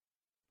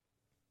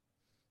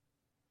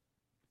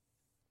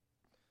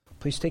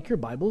Please take your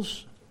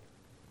Bibles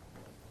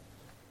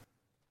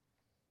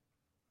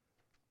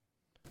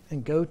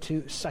and go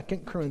to 2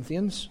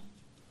 Corinthians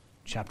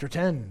chapter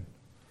 10.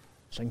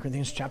 2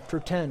 Corinthians chapter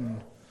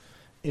 10.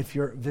 If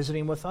you're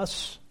visiting with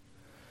us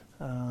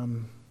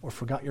or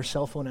forgot your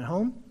cell phone at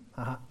home,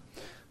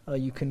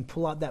 you can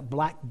pull out that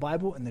black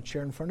Bible in the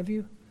chair in front of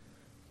you.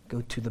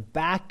 Go to the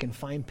back and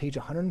find page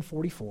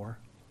 144.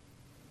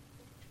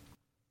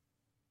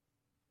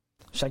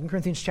 2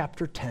 Corinthians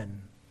chapter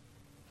 10.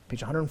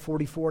 Page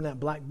 144 in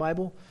that black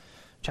Bible.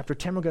 Chapter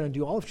 10, we're going to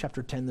do all of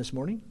chapter 10 this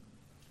morning.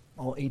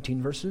 All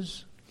 18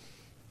 verses.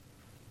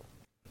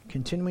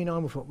 Continuing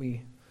on with what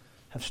we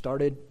have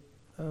started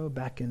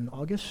back in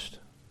August.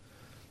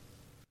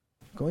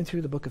 Going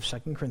through the book of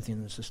 2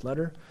 Corinthians, this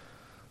letter.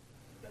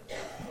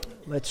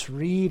 Let's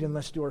read and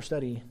let's do our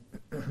study.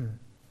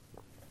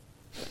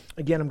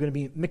 Again, I'm going to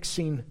be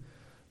mixing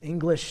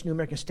English, New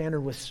American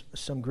Standard, with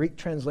some Greek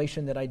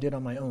translation that I did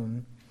on my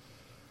own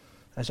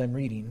as I'm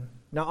reading.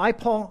 Now I,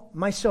 Paul,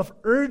 myself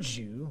urge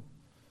you,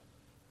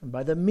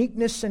 by the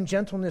meekness and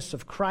gentleness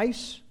of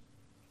Christ,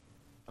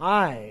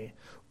 I,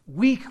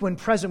 weak when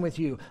present with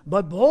you,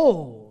 but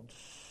bold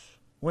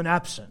when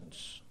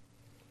absent.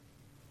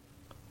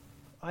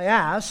 I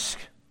ask,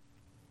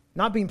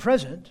 not being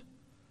present,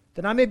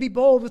 that I may be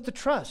bold with the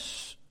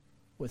trust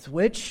with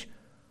which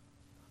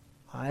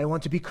I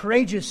want to be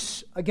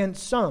courageous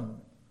against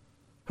some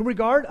who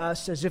regard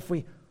us as if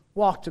we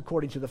walked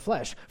according to the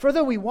flesh. For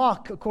though we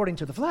walk according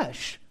to the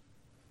flesh,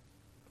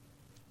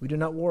 we do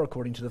not war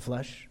according to the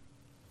flesh.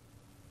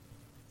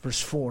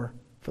 Verse 4,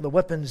 for the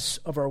weapons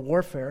of our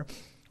warfare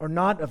are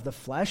not of the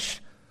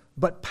flesh,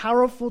 but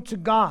powerful to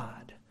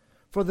God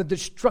for the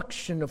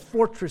destruction of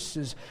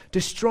fortresses,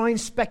 destroying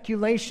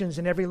speculations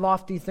and every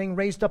lofty thing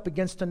raised up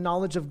against the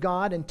knowledge of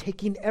God, and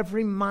taking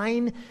every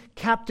mind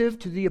captive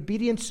to the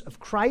obedience of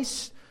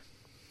Christ,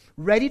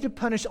 ready to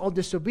punish all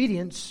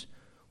disobedience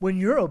when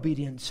your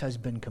obedience has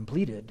been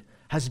completed,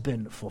 has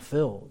been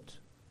fulfilled.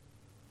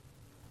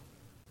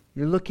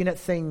 You're looking at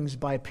things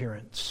by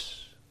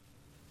appearance.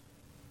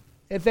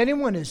 If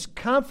anyone is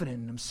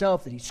confident in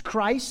himself that he's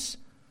Christ,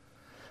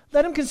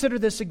 let him consider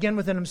this again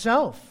within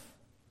himself,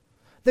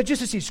 that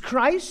just as he's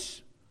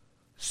Christ,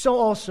 so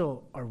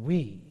also are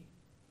we.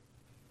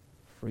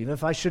 For even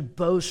if I should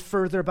boast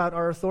further about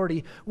our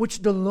authority, which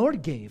the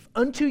Lord gave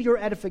unto your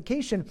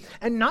edification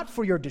and not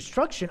for your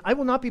destruction, I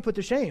will not be put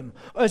to shame,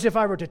 as if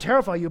I were to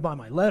terrify you by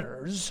my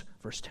letters.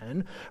 Verse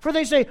 10, for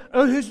they say,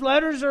 oh, his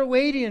letters are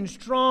weighty and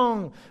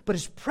strong, but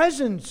his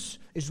presence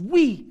is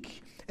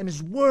weak and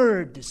his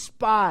word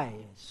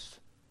despised.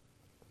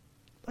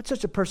 Let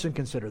such a person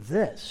consider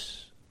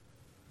this,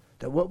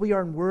 that what we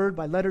are in word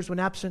by letters when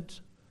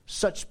absent,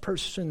 such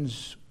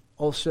persons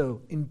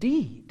also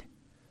indeed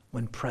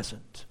when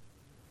present.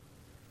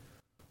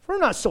 We're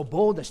not so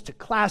bold as to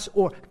class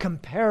or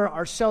compare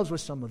ourselves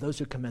with some of those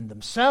who commend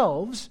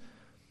themselves,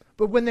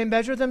 but when they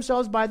measure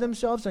themselves by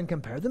themselves and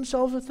compare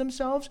themselves with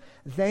themselves,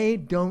 they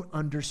don't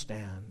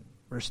understand.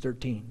 Verse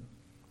 13.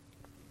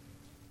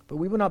 But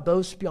we will not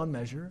boast beyond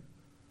measure,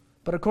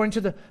 but according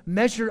to the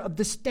measure of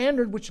the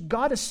standard which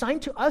God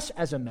assigned to us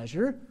as a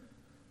measure,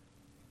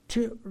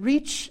 to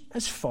reach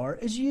as far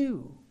as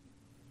you.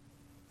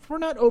 For we're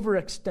not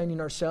overextending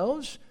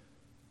ourselves,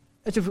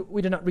 as if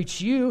we did not reach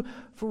you,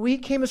 for we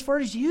came as far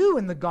as you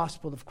in the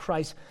gospel of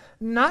Christ,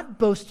 not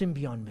boasting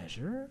beyond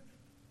measure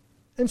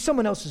in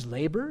someone else's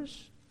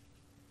labors,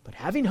 but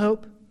having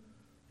hope,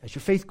 as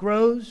your faith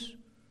grows,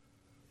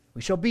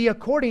 we shall be,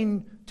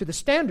 according to the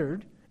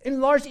standard,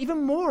 enlarged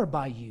even more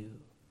by you,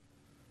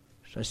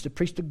 so as to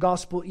preach the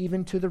gospel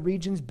even to the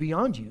regions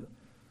beyond you,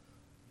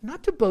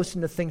 not to boast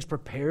in the things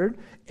prepared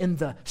in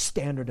the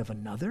standard of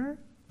another.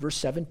 Verse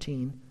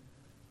 17,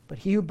 but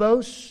he who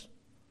boasts,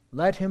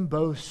 let him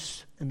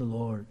boast in the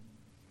Lord.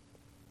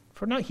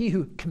 For not he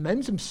who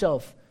commends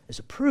himself is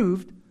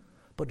approved,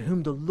 but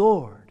whom the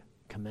Lord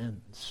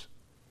commends.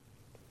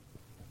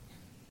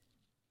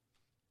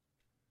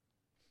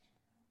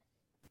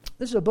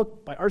 This is a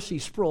book by R.C.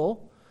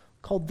 Sproul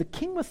called The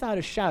King Without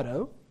a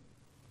Shadow.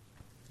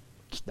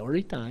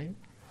 Story time.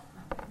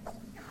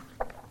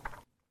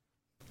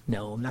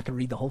 No, I'm not going to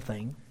read the whole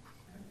thing.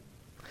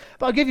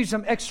 But I'll give you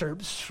some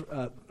excerpts.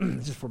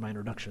 This is for my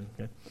introduction.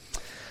 Okay?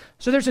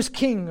 So there's this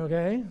king,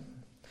 okay?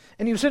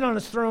 And he was sitting on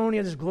his throne. He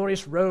had this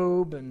glorious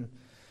robe, and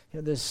he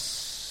had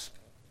this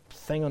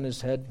thing on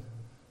his head.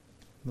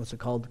 What's it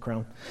called? The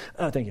crown.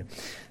 Thank you.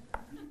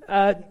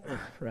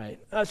 Right.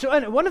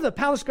 So one of the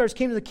palace guards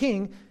came to the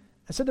king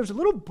and said there was a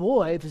little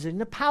boy visiting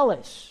the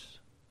palace.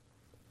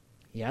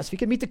 He asked if he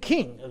could meet the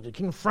king. The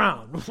king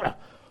frowned.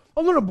 A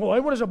little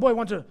boy? What does a boy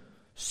want to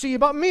see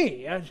about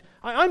me?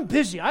 I'm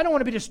busy. I don't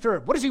want to be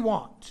disturbed. What does he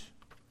want?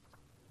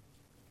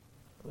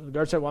 The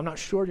guard said, well, I'm not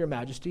sure, Your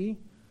Majesty.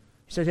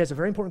 He said he has a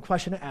very important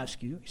question to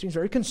ask you. He seems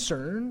very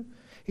concerned.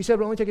 He said, it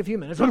will only take a few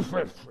minutes.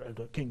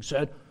 The king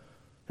said.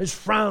 His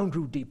frown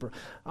grew deeper.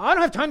 I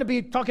don't have time to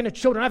be talking to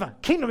children. I have a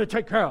kingdom to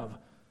take care of.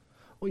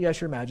 Well, yes,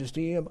 Your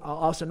Majesty.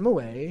 I'll send him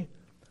away.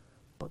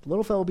 But the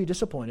little fellow will be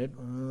disappointed.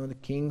 The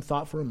king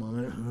thought for a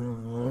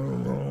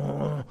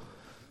moment.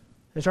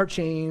 His heart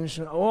changed.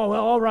 Oh,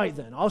 well, all right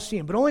then. I'll see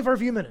him, but only for a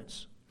few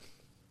minutes.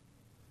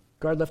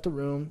 Guard left the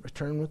room,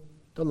 returned with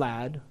the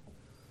lad.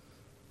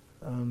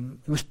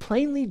 He was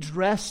plainly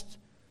dressed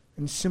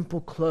in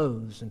simple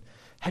clothes and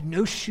had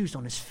no shoes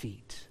on his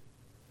feet.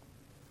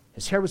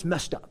 His hair was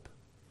messed up.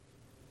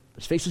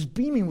 His face was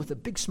beaming with a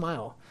big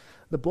smile.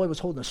 The boy was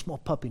holding a small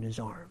puppy in his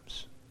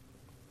arms.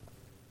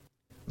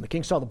 When the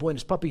king saw the boy and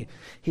his puppy,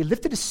 he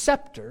lifted his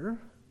scepter,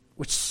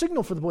 which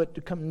signaled for the boy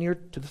to come near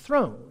to the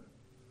throne.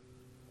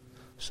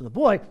 So the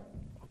boy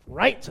walked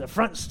right to the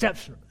front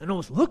steps and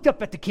almost looked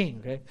up at the king.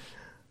 Okay?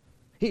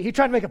 He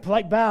tried to make a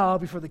polite bow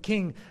before the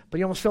king, but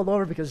he almost fell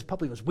over because his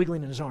puppy was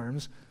wiggling in his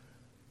arms.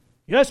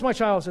 "Yes, my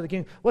child," said the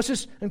king. "What's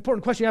this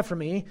important question you have for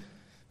me?"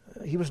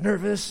 He was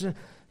nervous.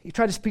 He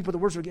tried to speak, but the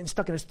words were getting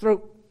stuck in his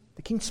throat.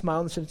 The king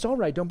smiled and said, "It's all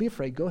right. Don't be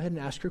afraid. Go ahead and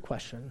ask your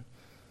question."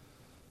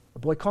 The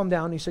boy calmed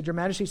down and he said, "Your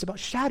Majesty, it's about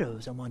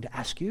shadows I wanted to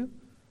ask you."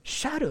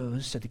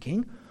 "Shadows?" said the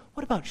king.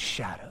 "What about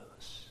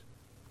shadows?"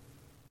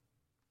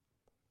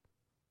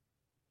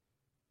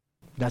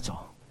 That's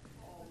all.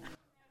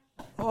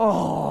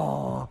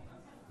 Oh.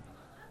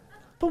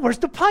 But where's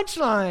the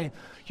punchline?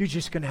 You're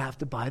just going to have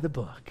to buy the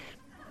book.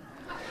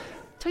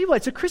 Tell you what,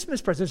 it's a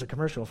Christmas present. There's a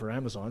commercial for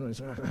Amazon.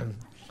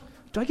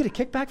 Do I get a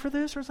kickback for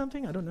this or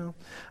something? I don't know.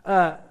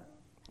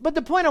 But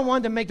the point I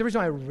wanted to make, the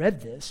reason I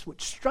read this, what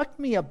struck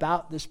me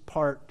about this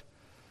part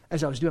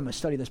as I was doing my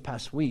study this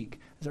past week,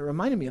 is it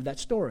reminded me of that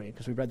story,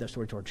 because we read that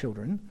story to our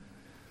children.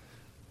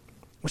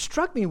 What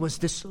struck me was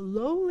this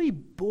lowly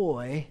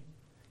boy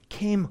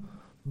came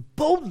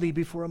boldly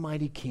before a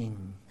mighty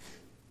king.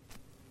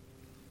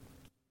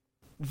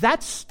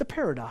 That's the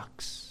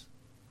paradox.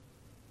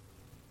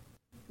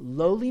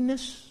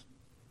 Lowliness,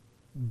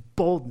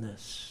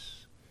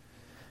 boldness.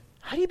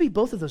 How do you be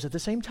both of those at the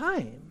same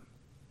time?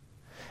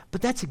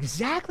 But that's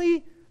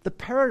exactly the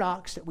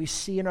paradox that we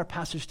see in our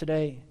passage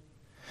today.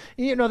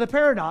 You know, the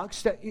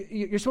paradox that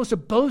you're supposed to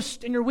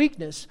boast in your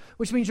weakness,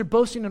 which means you're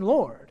boasting in the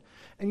Lord.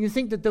 And you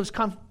think that those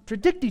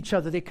contradict each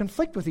other, they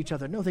conflict with each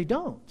other. No, they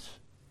don't.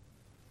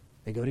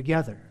 They go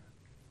together.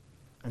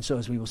 And so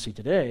as we will see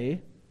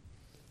today,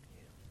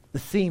 the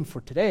theme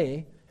for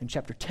today in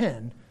chapter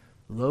 10,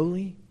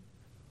 lowly,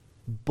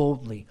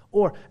 boldly.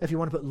 Or if you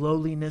want to put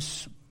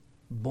lowliness,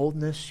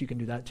 boldness, you can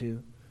do that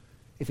too.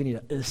 If you need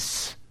a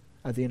is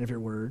at the end of your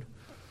word.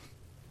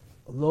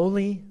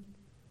 Lowly,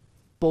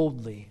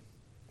 boldly.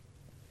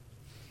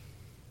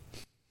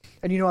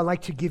 And you know, I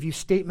like to give you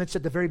statements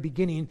at the very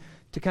beginning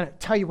to kind of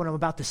tell you what I'm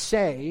about to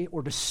say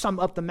or to sum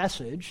up the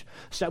message.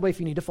 So that way if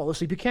you need to fall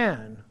asleep, you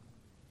can.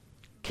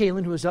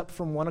 Kaylin, who was up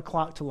from 1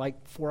 o'clock to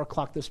like 4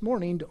 o'clock this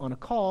morning on a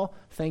call.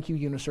 Thank you,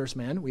 Unisource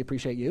man. We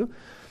appreciate you.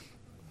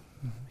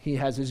 He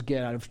has his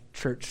get out of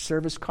church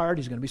service card.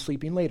 He's going to be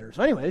sleeping later.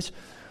 So anyways,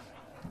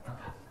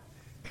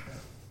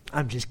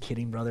 I'm just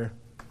kidding, brother.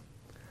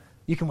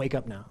 You can wake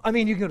up now. I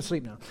mean, you can go to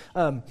sleep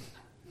now.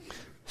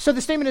 So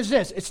the statement is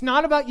this. It's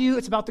not about you.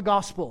 It's about the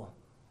gospel.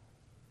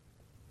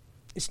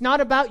 It's not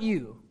about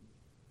you.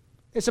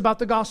 It's about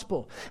the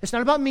gospel. It's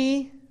not about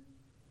me.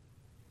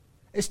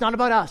 It's not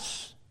about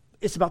us.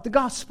 It's about the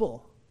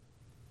gospel.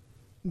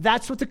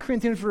 That's what the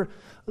Corinthians were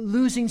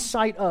losing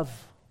sight of.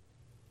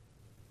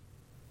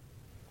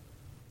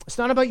 It's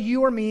not about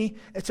you or me.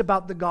 It's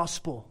about the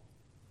gospel.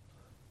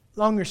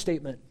 Longer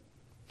statement.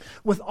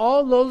 With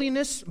all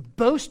lowliness,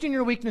 boast in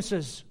your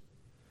weaknesses.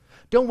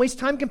 Don't waste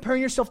time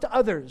comparing yourself to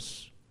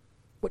others.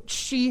 What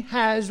she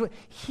has, what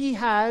he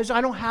has,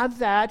 I don't have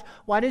that.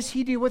 Why does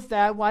he deal with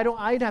that? Why don't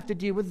I have to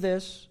deal with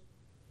this?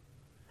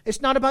 It's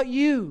not about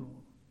you.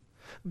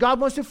 God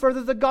wants to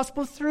further the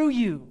gospel through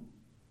you.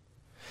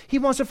 He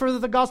wants to further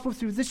the gospel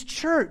through this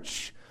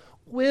church.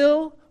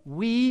 Will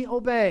we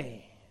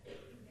obey?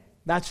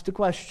 That's the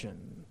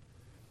question.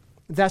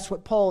 That's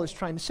what Paul is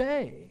trying to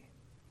say.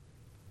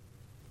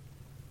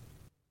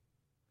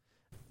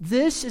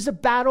 This is a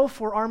battle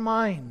for our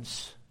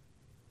minds.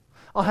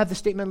 I'll have the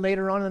statement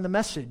later on in the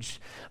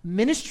message.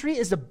 Ministry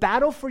is a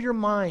battle for your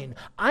mind.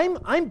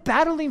 I'm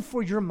battling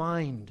for your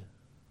mind.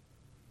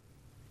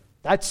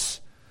 That's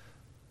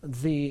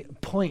the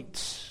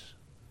point.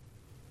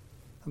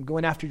 I'm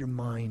going after your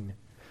mind,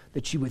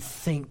 that you would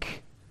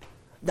think,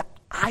 that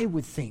I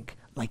would think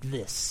like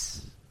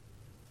this,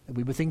 that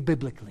we would think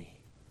biblically.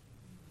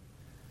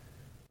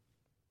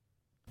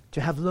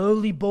 To have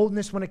lowly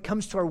boldness when it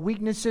comes to our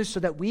weaknesses so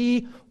that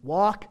we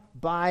walk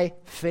by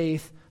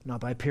faith, not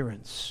by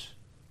appearance.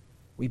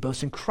 We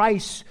boast in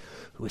Christ,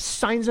 who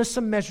assigns us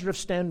some measure of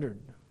standard.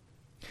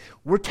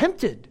 We're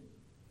tempted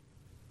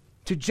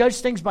to judge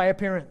things by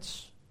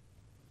appearance.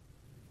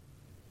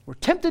 We're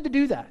tempted to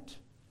do that.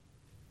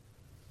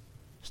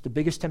 It's the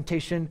biggest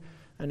temptation,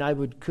 and I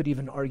could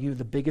even argue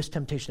the biggest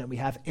temptation that we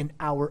have in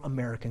our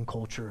American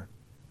culture.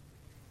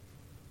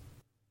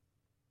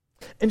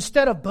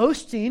 Instead of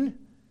boasting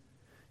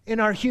in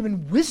our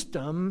human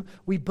wisdom,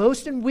 we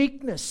boast in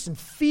weakness and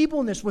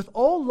feebleness with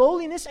all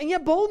lowliness and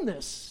yet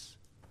boldness.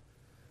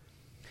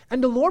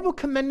 And the Lord will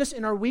commend us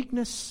in our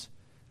weakness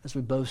as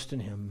we boast in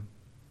Him.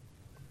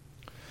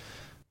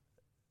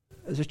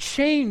 There's a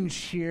change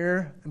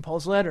here in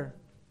Paul's letter.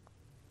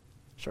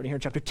 starting here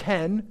in chapter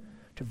 10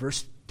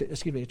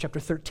 to chapter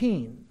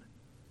 13.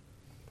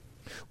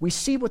 We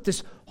see what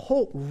this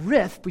whole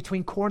rift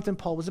between Corinth and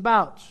Paul was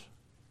about.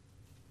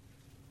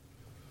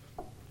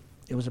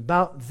 It was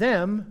about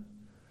them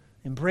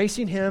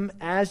embracing him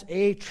as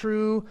a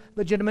true,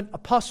 legitimate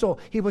apostle.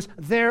 He was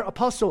their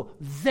apostle,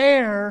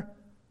 their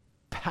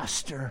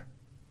pastor.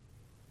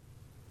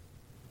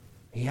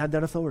 He had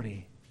that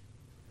authority,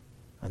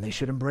 and they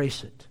should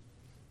embrace it.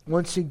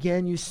 Once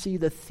again, you see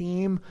the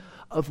theme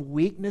of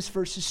weakness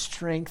versus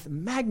strength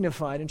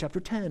magnified in chapter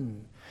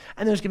 10.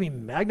 And there's going to be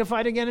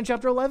magnified again in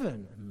chapter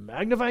 11,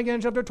 magnified again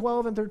in chapter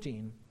 12 and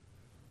 13.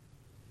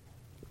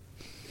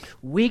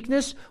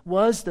 Weakness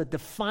was the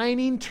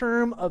defining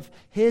term of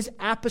his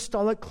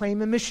apostolic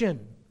claim and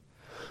mission,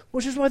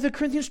 which is why the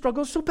Corinthians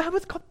struggled so bad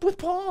with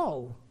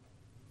Paul.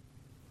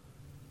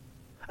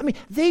 I mean,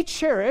 they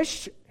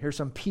cherished, here's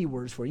some P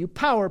words for you,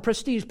 power,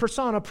 prestige,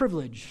 persona,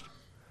 privilege.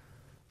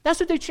 That's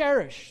what they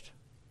cherished.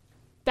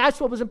 That's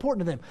what was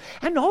important to them.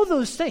 And all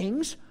those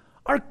things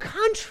are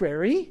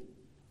contrary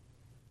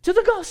to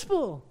the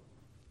gospel.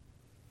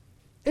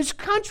 It's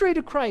contrary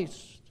to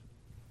Christ.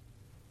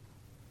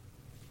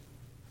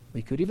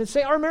 We could even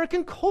say our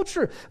American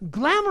culture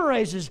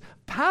glamorizes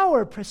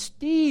power,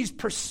 prestige,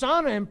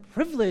 persona, and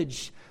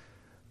privilege.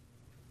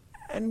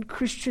 And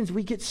Christians,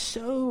 we get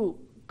so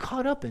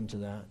caught up into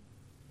that.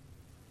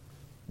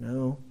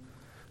 No.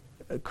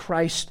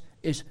 Christ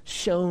is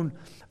shown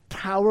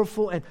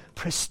powerful and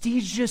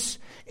prestigious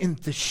in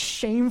the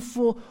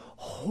shameful,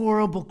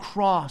 horrible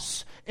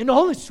cross in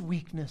all its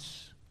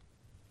weakness.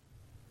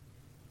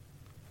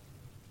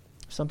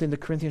 Something the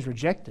Corinthians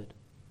rejected.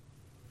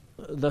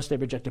 Thus they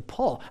rejected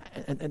Paul,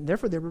 and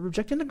therefore they were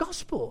rejecting the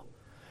gospel.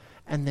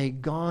 And they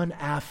gone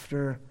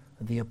after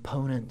the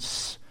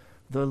opponents,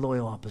 the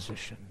loyal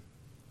opposition.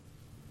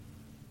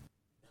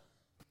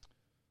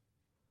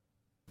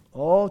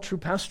 All true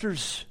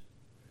pastors,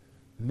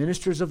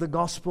 ministers of the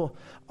gospel,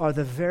 are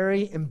the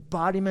very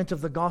embodiment of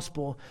the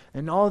gospel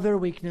in all their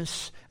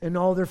weakness, in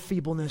all their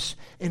feebleness,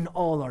 in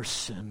all our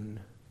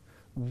sin.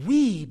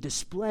 We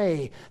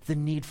display the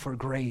need for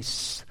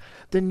grace,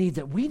 the need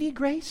that we need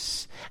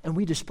grace, and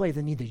we display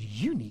the need that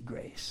you need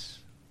grace.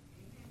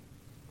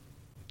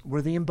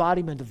 We're the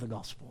embodiment of the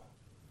gospel.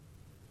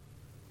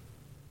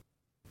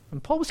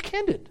 And Paul was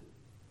candid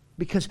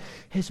because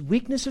his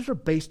weaknesses are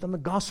based on the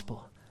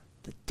gospel,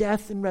 the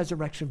death and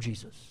resurrection of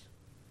Jesus.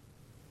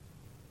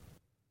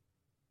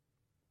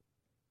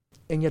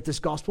 And yet this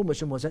gospel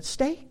mission was at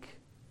stake.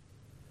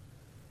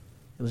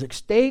 It was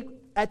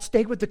at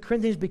stake with the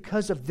Corinthians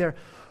because of their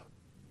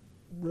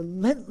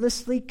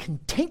relentlessly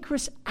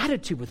cantankerous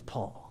attitude with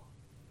Paul,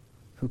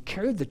 who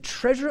carried the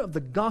treasure of the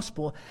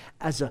gospel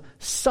as a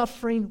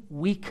suffering,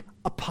 weak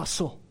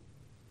apostle.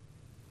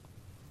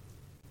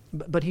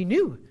 But he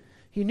knew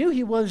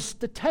he was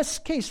the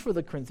test case for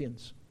the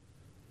Corinthians,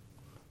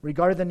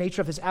 regarding the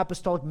nature of his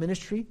apostolic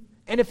ministry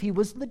and if he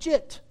was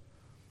legit.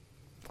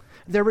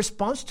 Their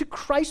response to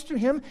Christ through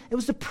him, it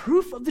was the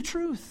proof of the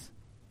truth.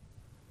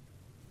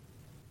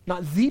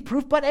 Not the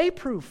proof, but a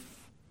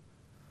proof.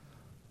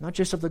 Not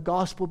just of the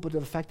gospel, but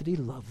of the fact that he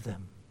loved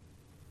them.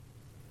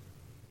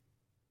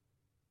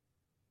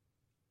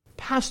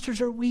 Pastors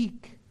are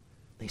weak.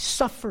 They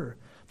suffer.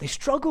 They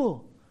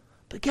struggle.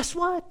 But guess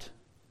what?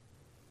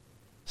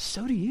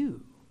 So do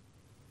you.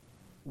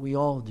 We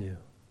all do.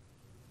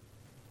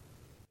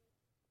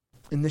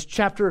 In this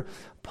chapter,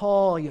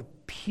 Paul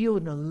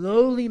appealed in a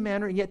lowly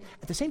manner, and yet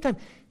at the same time,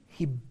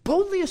 he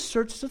boldly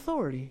asserts his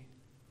authority.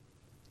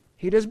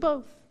 He does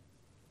both.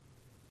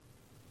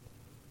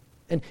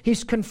 And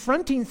he's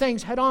confronting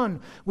things head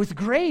on with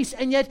grace,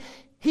 and yet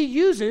he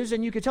uses,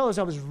 and you could tell as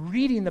I was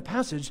reading the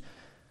passage,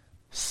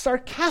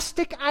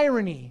 sarcastic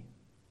irony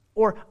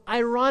or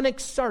ironic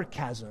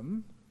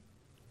sarcasm.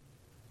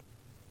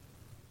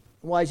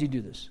 Why does he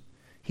do this?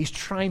 He's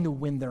trying to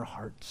win their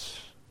hearts.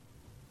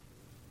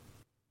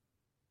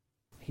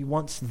 He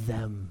wants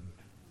them.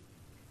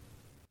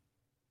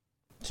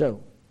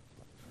 So,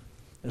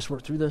 let's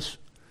work through this.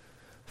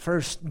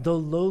 First, the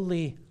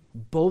lowly,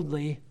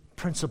 boldly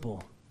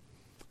principle.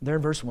 There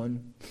in verse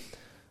 1.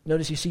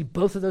 Notice you see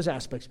both of those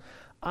aspects.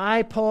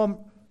 I,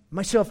 Paul,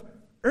 myself,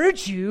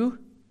 urge you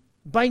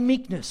by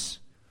meekness,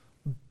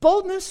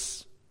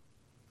 boldness,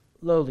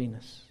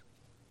 lowliness.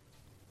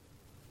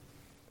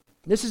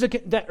 This is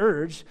that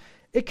urge.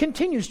 It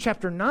continues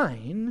chapter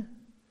 9,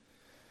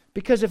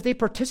 because if they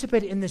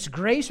participated in this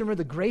grace,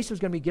 remember the grace was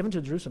going to be given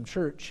to the Jerusalem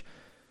church,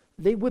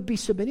 they would be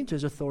submitting to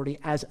his authority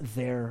as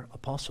their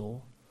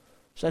apostle.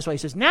 So that's why he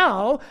says,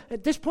 now,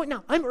 at this point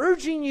now, I'm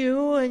urging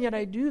you, and yet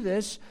I do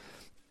this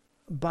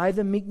by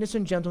the meekness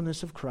and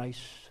gentleness of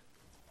Christ.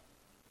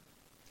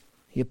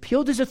 He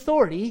appealed his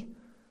authority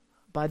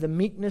by the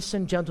meekness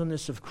and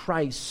gentleness of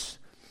Christ.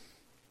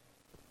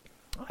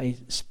 I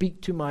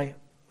speak to my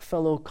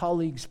fellow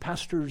colleagues,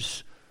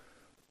 pastors,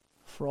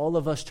 for all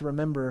of us to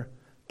remember,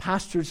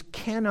 pastors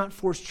cannot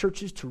force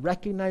churches to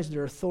recognize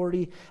their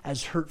authority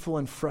as hurtful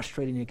and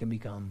frustrating it can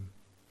become.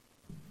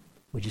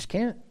 We just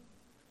can't.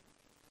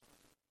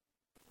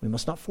 We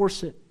must not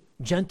force it.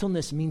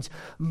 Gentleness means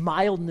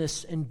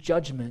mildness in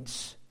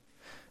judgments.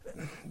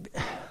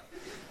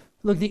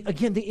 Look,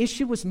 the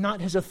issue was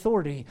not his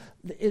authority.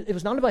 It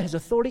was not about his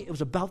authority. It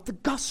was about the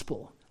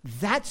gospel.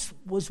 That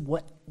was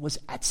what was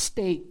at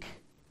stake.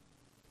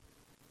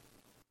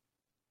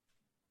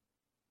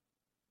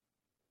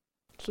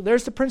 So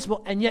there's the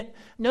principle. And yet,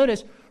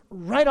 notice,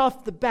 right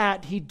off the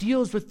bat, he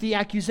deals with the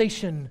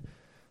accusation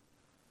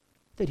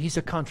that he's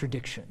a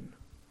contradiction.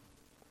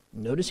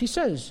 Notice he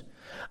says,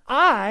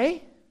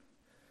 and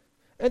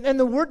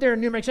the word there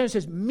in New American Standard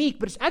says meek,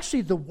 but it's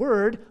actually the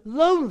word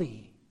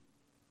lowly.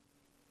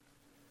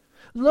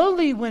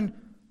 Lowly when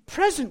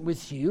present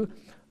with you,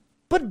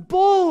 but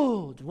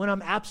bold when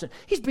I'm absent.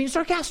 He's being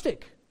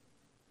sarcastic.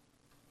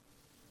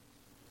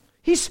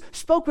 He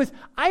spoke with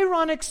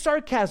ironic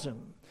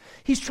sarcasm.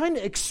 He's trying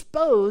to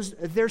expose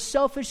their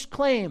selfish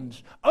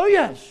claims. Oh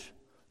yes,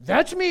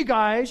 that's me,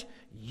 guys.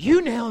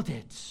 You nailed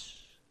it.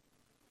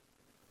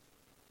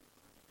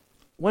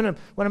 When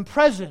I'm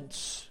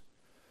present,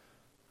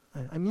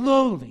 I'm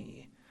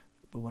lowly,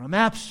 but when I'm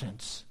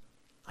absent,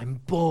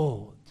 I'm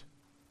bold.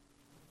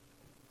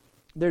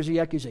 There's the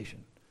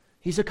accusation.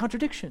 He's a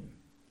contradiction.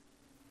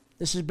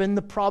 This has been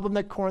the problem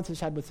that Corinth has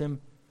had with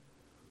him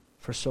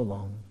for so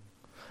long.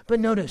 But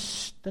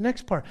notice the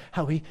next part,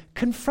 how he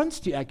confronts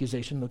the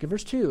accusation. Look at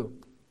verse 2.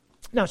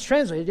 Now it's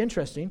translated,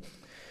 interesting.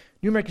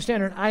 New American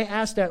Standard, I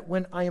ask that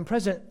when I am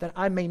present that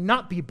I may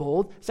not be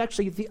bold. It's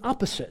actually the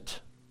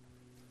opposite.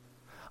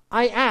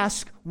 I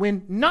ask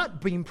when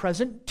not being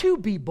present to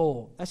be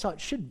bold. That's how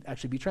it should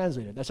actually be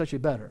translated. That's actually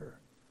better.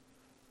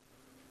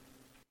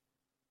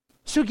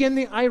 So again,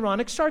 the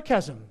ironic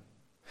sarcasm.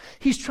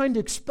 He's trying to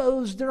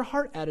expose their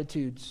heart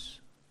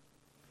attitudes.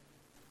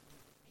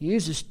 He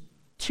uses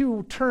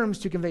two terms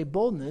to convey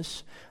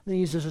boldness, then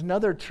he uses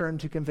another term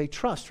to convey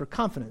trust or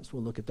confidence.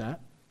 We'll look at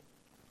that.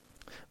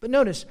 But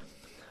notice,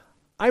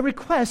 I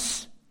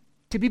request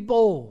to be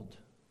bold.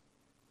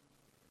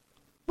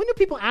 When do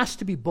people ask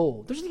to be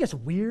bold? Don't you think that's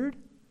weird?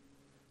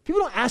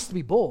 People don't ask to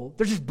be bold.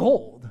 They're just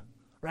bold,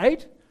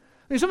 right?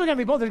 If someone's going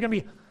to be bold, there's going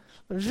to be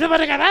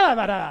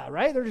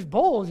right? They're just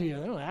bold. They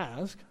don't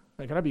ask.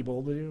 Like, can I be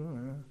bold with you?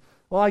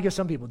 Well, I guess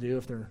some people do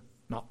if they're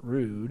not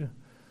rude.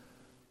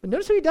 But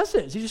notice how he does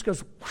this. He just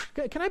goes,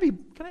 can I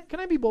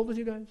be bold with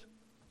you guys?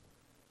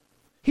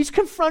 He's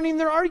confronting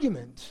their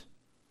argument.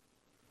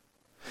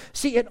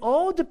 See, it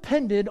all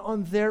depended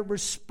on their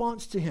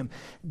response to him.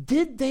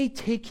 Did they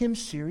take him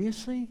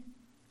seriously?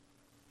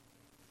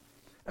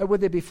 Or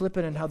would they be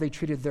flippant in how they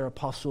treated their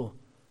apostle,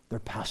 their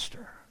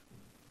pastor?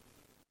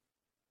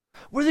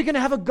 Were they going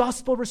to have a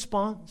gospel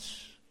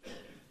response?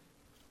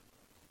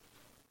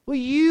 Will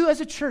you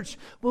as a church,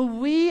 will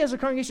we as a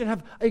congregation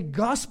have a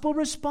gospel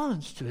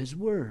response to his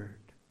word?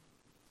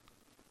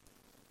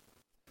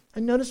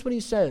 And notice what he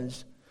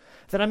says,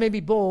 that I may be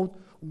bold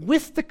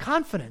with the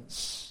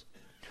confidence.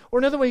 Or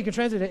another way you can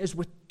translate it is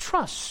with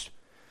trust.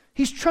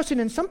 He's trusting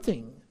in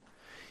something.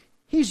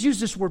 He's used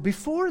this word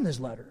before in this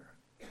letter.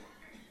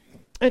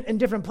 And in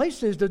different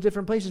places, the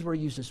different places where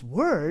he used this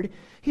word,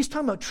 he's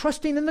talking about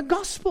trusting in the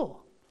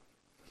gospel.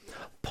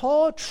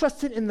 Paul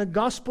trusted in the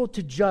gospel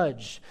to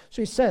judge.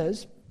 So he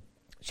says,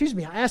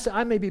 I ask that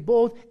I may be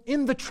bold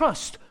in the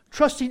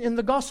trusting in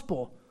the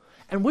gospel.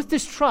 And with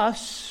this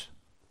trust,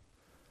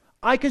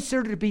 I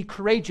consider to be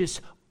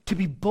courageous, to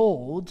be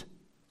bold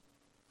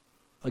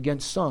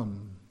against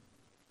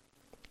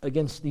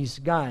against these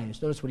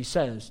guys. Notice what he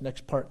says,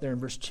 next part there in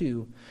verse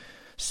 2.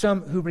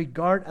 Some who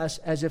regard us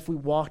as if we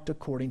walked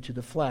according to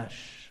the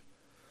flesh.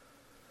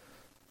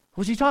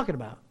 What's he talking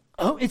about?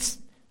 Oh, it's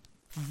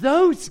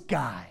those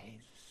guys.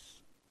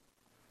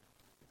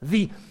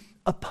 The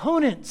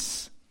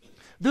opponents,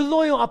 the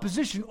loyal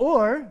opposition,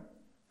 or,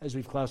 as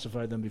we've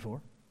classified them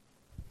before,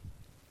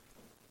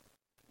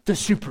 the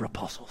super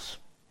apostles.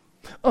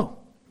 Oh,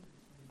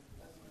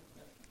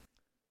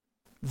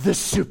 the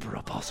super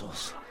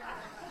apostles.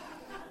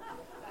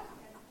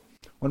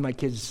 One of my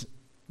kids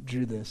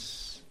drew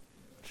this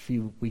a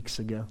few weeks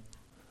ago.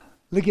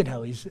 Look at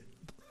how he's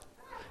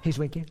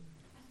winking.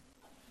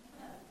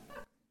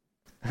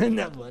 Isn't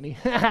that funny?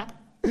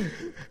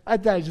 I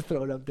thought I'd just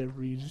throw it up there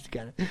for you, just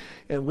kind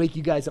of wake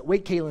you guys up.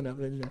 Wake Kaylin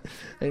up.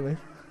 Anyway.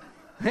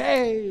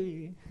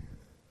 Hey!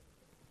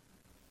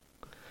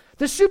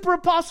 The super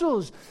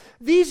apostles.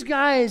 These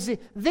guys,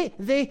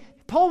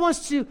 Paul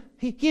wants to,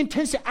 he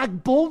intends to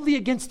act boldly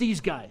against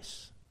these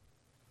guys.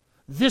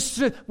 This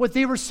is what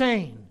they were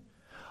saying.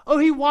 Oh,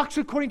 he walks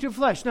according to the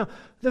flesh. Now,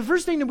 the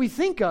first thing that we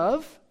think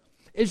of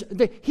is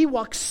that he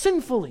walks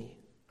sinfully,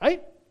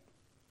 right?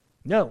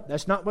 No,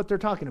 that's not what they're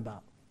talking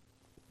about.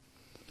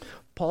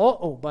 Paul,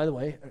 oh, by the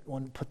way, I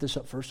want to put this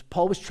up first.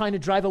 Paul was trying to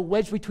drive a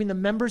wedge between the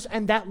members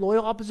and that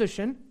loyal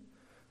opposition.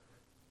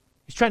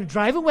 He's trying to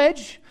drive a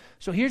wedge.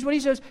 So here's what he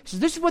says. He says,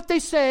 this is what they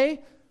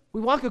say.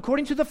 We walk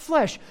according to the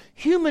flesh.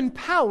 Human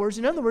powers,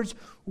 in other words,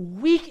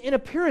 weak in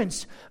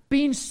appearance,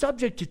 being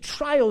subject to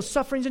trials,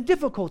 sufferings, and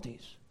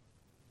difficulties.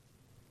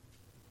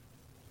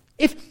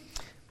 If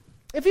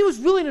he was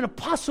really an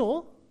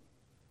apostle,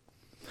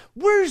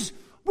 where's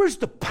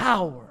the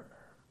power?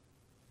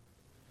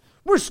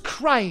 Where's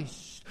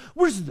Christ?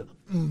 Where's the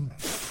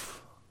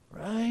oomph?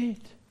 Right?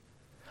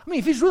 I mean,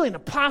 if he's really an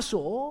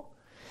apostle,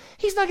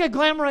 he's not going to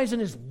glamorize in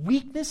his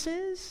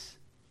weaknesses.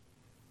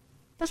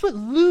 That's what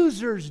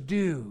losers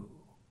do.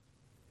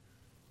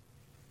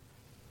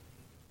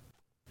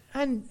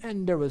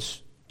 And there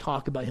was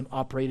talk about him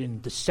operating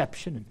in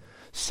deception and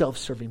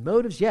self-serving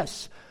motives,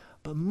 yes.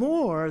 But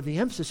more, the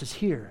emphasis is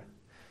here.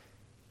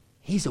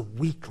 He's a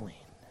weakling.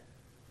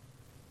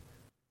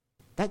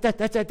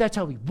 That's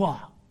how he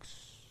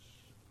walks.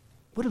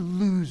 What a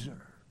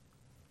loser.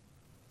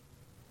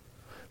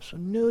 So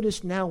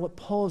notice now what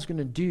Paul is going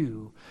to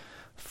do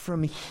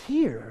from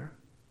here,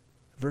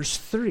 verse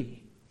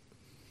 3,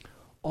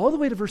 all the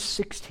way to verse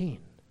 16.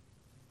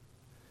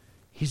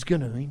 He's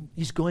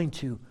going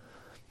to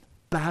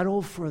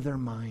battle for their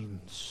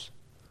minds.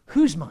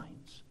 Whose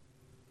minds?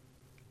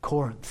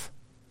 Corinth.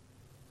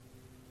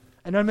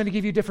 And I'm going to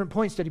give you different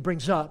points that he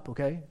brings up,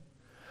 okay?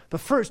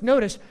 But first,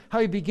 notice how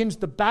he begins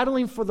the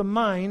battling for the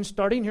minds,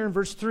 starting here in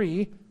verse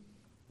 3.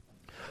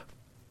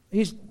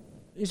 He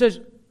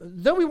says,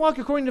 though we walk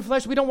according to the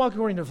flesh, we don't walk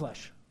according to the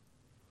flesh.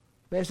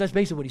 That's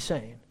basically what he's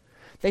saying.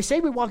 They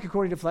say we walk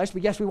according to the flesh,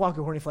 but yes, we walk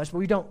according to the flesh, but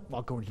we don't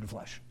walk according to the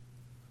flesh.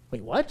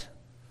 Wait, what?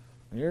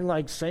 You're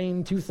like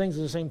saying two things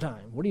at the same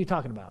time. What are you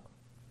talking about?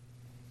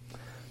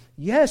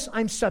 Yes,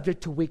 I'm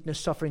subject to weakness,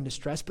 suffering,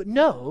 distress, but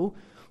no,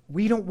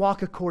 we don't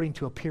walk according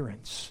to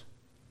appearance.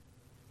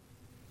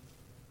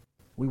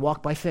 We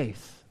walk by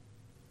faith.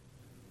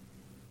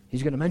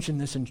 He's going to mention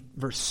this in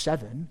verse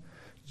 7.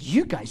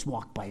 You guys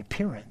walk by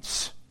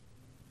appearance.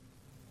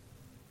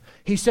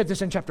 He said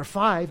this in chapter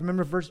 5.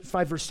 Remember verse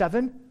 5, verse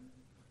 7?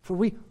 For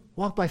we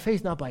walk by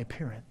faith, not by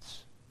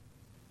appearance.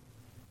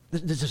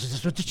 This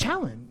is the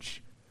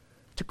challenge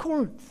to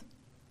Corinth.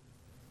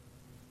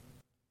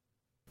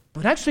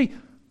 But actually,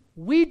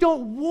 we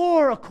don't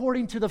war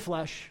according to the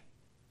flesh.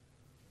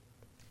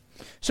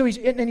 So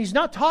he's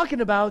not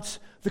talking about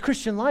the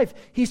Christian life.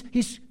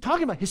 He's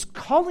talking about his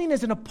calling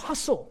as an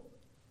apostle.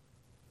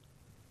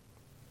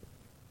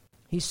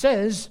 He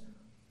says,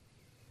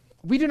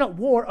 we do not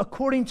war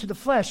according to the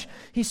flesh.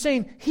 He's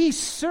saying he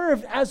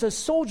served as a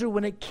soldier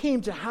when it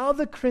came to how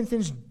the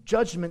Corinthians'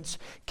 judgments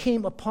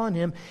came upon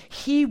him.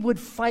 He would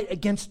fight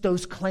against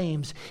those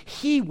claims.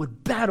 He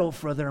would battle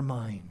for their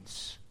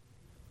minds.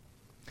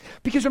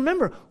 Because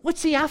remember,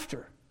 what's he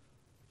after?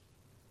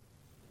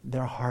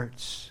 Their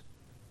hearts.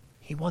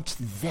 He wants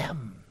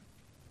them.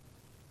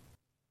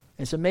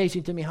 It's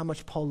amazing to me how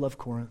much Paul loved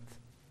Corinth.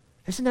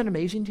 Isn't that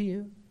amazing to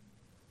you?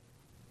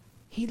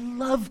 He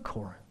loved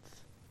Corinth.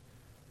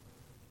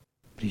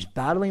 But he's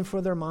battling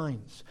for their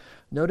minds.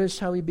 Notice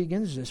how he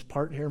begins this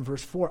part here in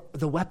verse 4.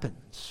 The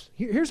weapons.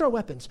 Here's our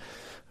weapons.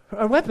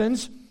 Our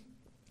weapons,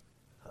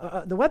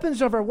 the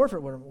weapons of our warfare.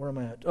 Where am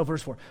I at? Oh,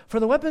 verse 4. For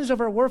the weapons of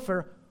our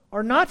warfare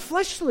are not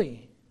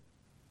fleshly,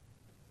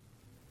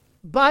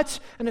 but,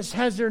 and it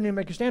has their New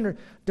American Standard,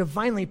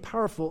 divinely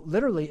powerful.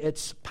 Literally,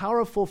 it's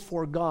powerful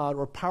for God,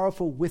 or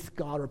powerful with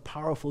God, or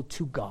powerful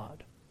to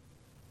God.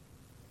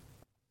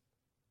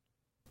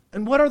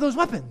 And what are those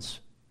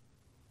weapons?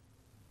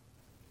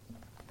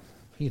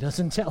 He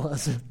doesn't tell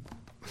us.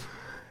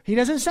 He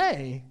doesn't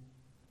say.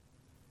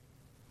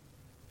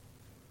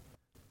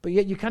 But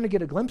yet you kind of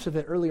get a glimpse of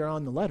it earlier on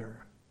in the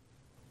letter.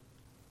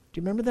 Do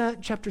you remember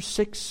that? Chapter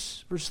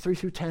 6, verses 3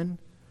 through 10,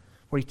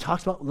 where he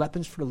talks about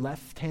weapons for the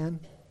left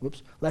hand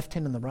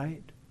and the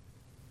right.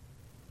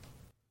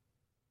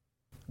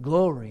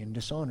 Glory and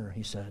dishonor,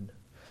 he said.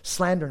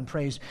 Slander and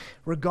praise.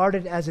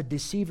 Regarded as a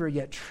deceiver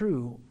yet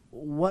true.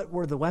 What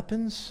were the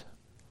weapons?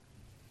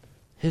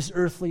 His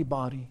earthly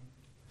body,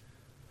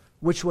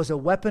 which was a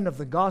weapon of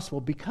the gospel,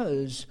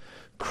 because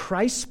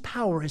Christ's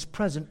power is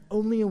present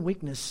only in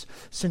weakness,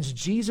 since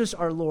Jesus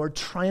our Lord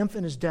triumphed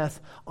in his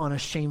death on a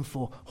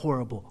shameful,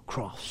 horrible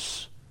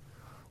cross.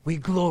 We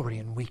glory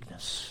in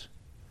weakness,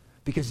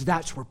 because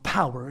that's where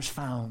power is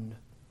found.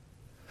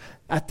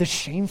 At the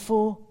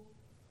shameful,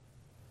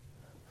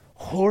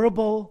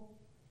 horrible,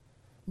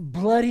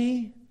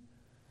 bloody,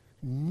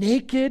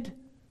 naked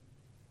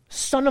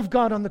Son of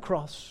God on the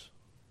cross.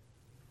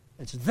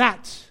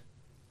 That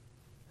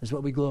is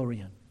what we glory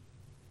in.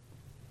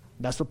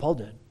 That's what Paul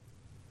did.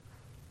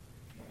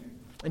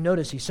 And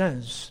notice he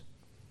says,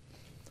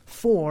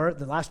 for,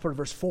 the last part of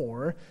verse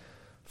 4,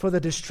 for the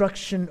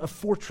destruction of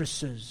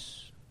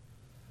fortresses.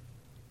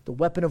 The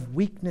weapon of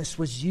weakness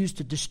was used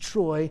to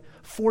destroy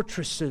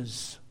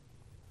fortresses.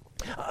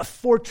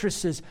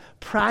 Fortresses,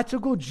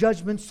 practical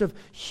judgments of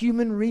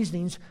human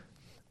reasonings,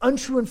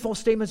 untrue and false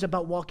statements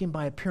about walking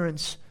by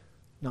appearance,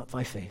 not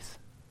by faith.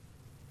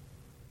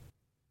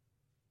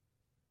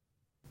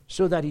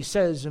 So that he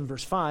says in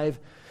verse 5,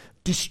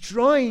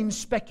 destroying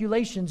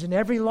speculations and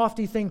every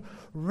lofty thing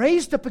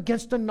raised up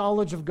against the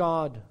knowledge of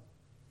God.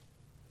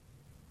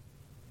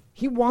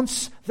 He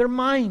wants their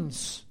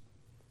minds.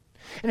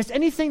 And it's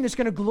anything that's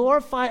going to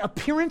glorify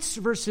appearance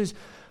versus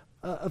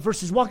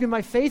walking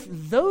by faith.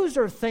 Those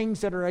are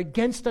things that are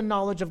against the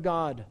knowledge of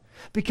God,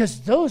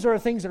 because those are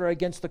things that are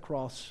against the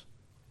cross.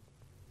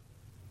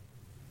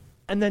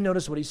 And then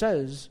notice what he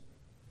says.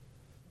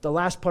 the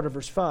last part of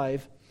verse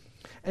 5,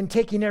 and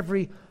taking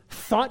every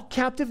thought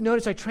captive.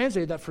 Notice I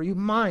translated that for you,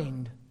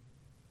 mind.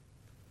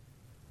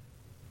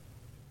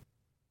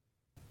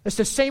 It's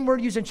the same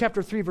word used in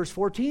chapter 3, verse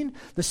 14,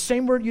 the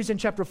same word used in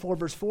chapter 4,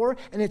 verse 4,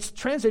 and it's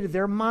translated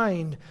there,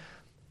 mind.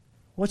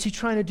 What's he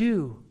trying to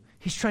do?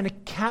 He's trying to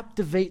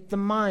captivate the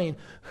mind.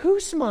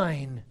 Whose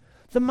mind?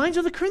 The minds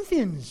of the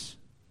Corinthians.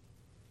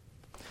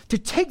 To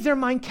take their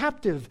mind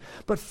captive.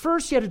 But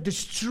first he had to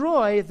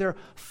destroy their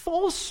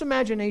false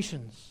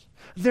imaginations,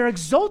 their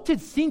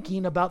exalted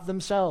thinking about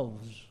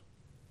themselves.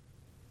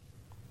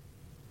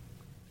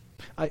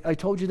 I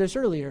told you this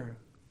earlier.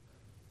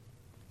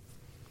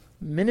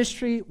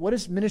 Ministry, what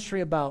is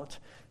ministry about?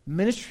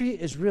 Ministry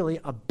is really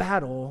a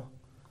battle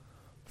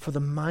for the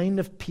mind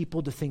of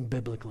people to think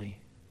biblically.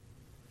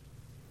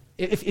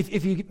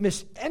 If you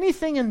miss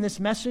anything in this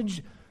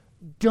message,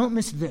 don't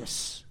miss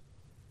this.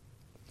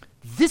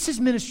 This is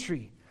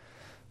ministry.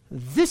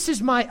 This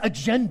is my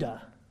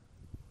agenda.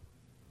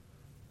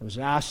 I was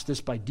asked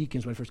this by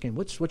deacons when I first came.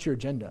 What's your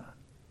agenda?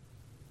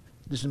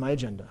 This is my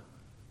agenda.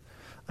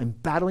 I'm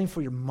battling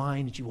for your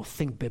mind that you will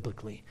think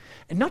biblically.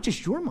 And not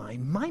just your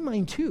mind, my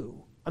mind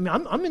too. I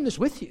mean, I'm in this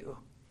with you.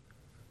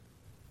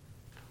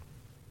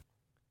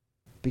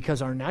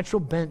 Because our natural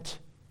bent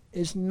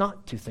is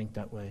not to think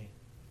that way.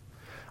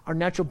 Our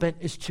natural bent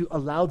is to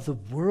allow the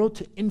world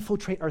to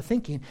infiltrate our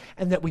thinking,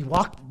 and that we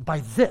walk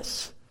by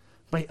this,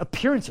 by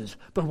appearances,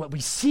 by what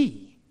we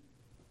see.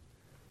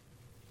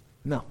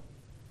 No.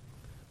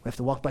 We have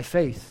to walk by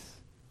faith,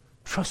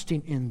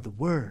 trusting in the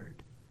Word.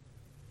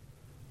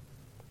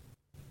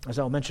 As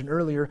I mentioned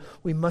earlier,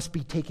 we must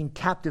be taken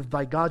captive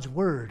by God's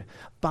Word,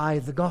 by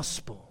the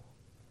gospel.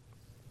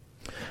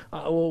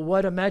 Well,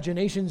 what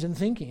imaginations and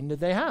thinking did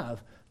they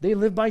have? They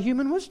lived by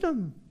human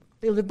wisdom.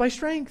 They lived by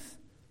strength.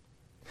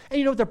 And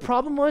you know what the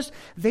problem was?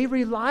 They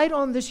relied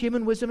on this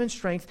human wisdom and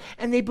strength,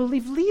 and they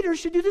believed leaders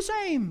should do the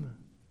same.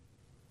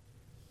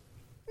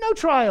 No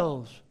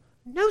trials,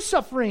 no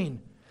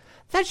suffering.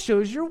 That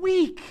shows you're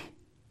weak.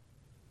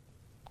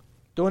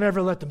 Don't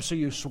ever let them see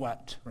you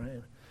sweat,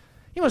 right?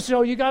 You must say,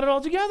 oh, you got it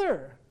all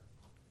together.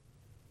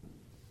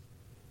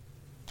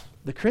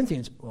 The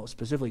Corinthians, well,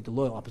 specifically the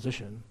loyal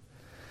opposition,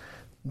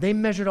 they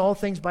measured all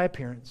things by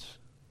appearance.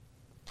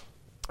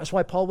 That's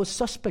why Paul was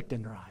suspect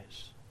in their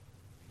eyes.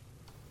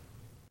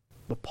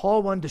 But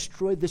Paul wanted to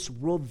destroy this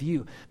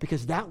worldview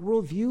because that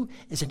worldview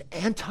is an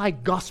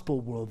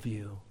anti-gospel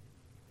worldview.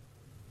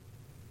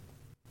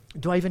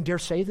 Do I even dare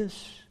say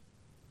this?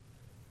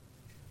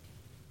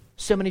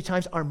 So many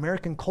times our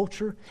American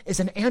culture is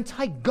an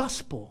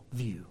anti-gospel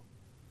view.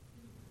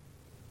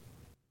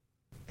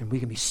 And we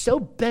can be so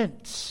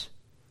bent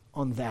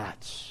on that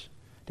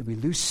we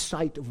lose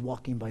sight of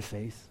walking by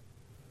faith.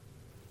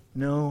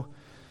 No,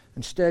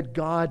 instead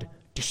God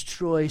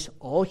destroys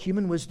all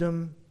human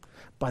wisdom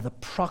by the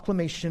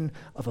proclamation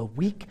of a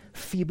weak,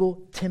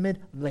 feeble, timid,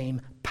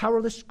 lame,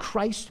 powerless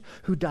Christ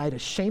who died a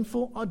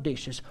shameful,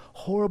 audacious,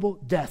 horrible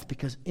death,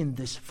 because in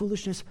this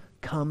foolishness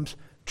comes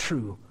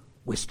true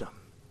wisdom.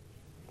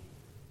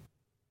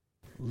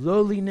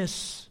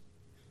 Lowliness,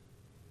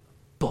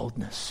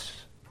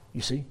 boldness.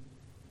 You see?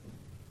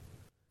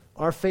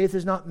 Our faith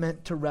is not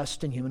meant to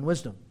rest in human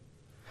wisdom,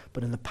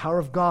 but in the power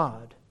of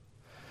God,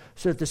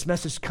 so that this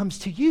message comes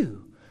to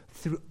you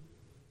through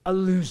a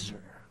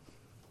loser,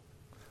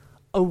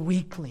 a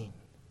weakling.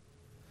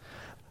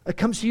 It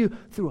comes to you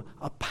through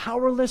a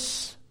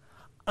powerless,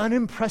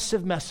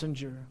 unimpressive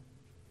messenger.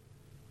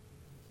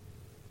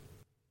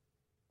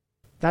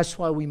 That's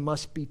why we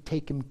must be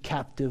taken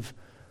captive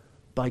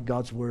by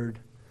God's word.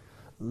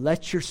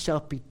 Let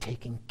yourself be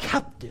taken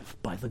captive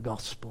by the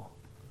gospel.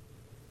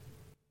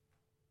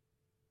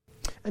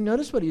 And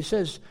notice what he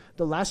says,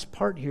 the last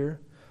part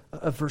here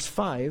of verse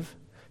 5,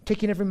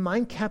 taking every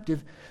mind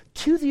captive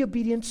to the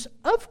obedience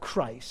of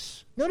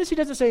Christ. Notice he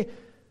doesn't say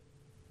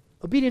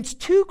obedience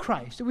to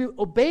Christ. Do we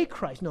obey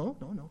Christ? No.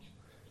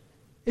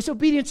 It's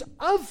obedience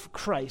of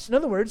Christ. In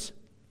other words,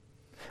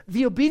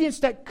 the obedience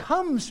that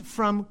comes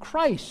from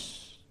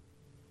Christ.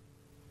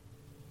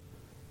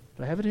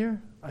 Do I have it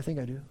here? I think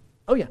I do.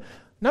 Oh yeah.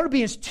 Not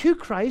obedience to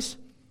Christ,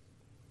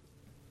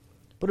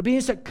 but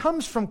obedience that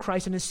comes from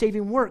Christ and his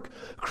saving work.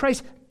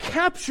 Christ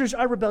captures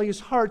our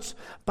rebellious hearts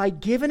by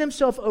giving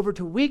himself over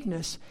to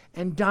weakness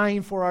and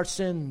dying for our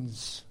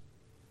sins.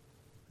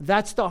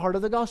 That's the heart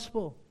of the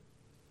gospel.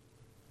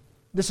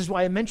 This is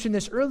why I mentioned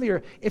this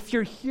earlier. If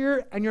you're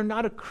here and you're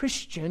not a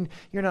Christian,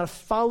 you're not a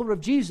follower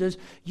of Jesus,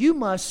 you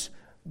must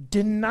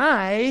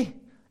deny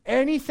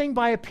anything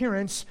by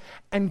appearance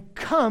and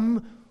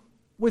come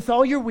with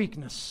all your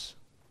weakness,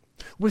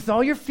 with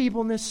all your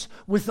feebleness,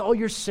 with all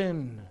your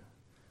sin.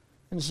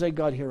 And say,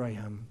 God, here I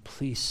am.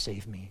 Please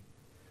save me.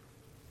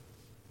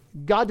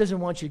 God doesn't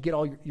want you to get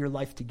all your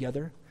life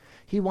together.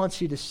 He wants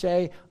you to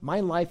say,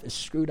 my life is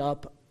screwed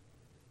up.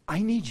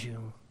 I need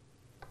you.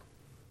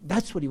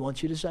 That's what he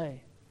wants you to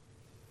say.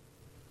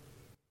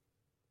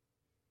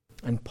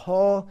 And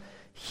Paul,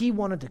 he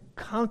wanted to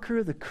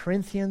conquer the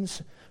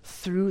Corinthians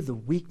through the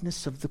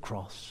weakness of the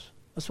cross.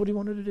 That's what he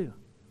wanted to do.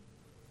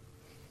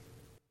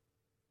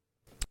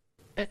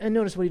 And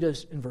notice what he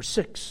does in verse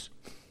 6.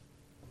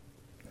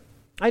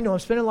 I know I'm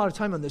spending a lot of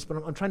time on this, but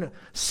I'm trying to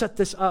set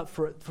this up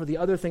for the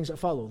other things that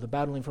follow, the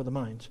battling for the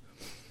mind.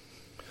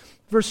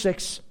 Verse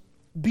 6,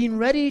 being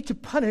ready to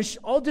punish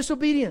all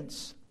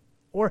disobedience.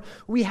 Or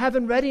we have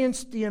in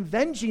readiness the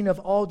avenging of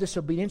all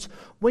disobedience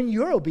when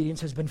your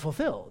obedience has been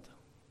fulfilled.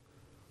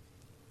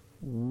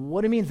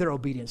 What do you mean their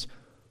obedience?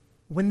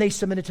 When they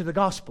submitted to the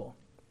gospel.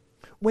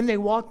 When they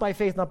walked by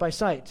faith, not by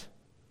sight.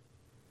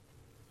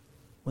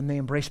 When they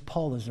embraced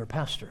Paul as their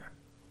pastor,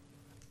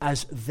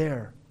 as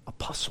their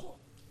apostle.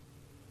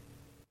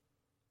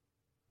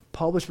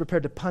 Paul was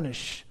prepared to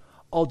punish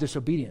all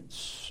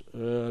disobedience.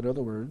 In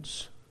other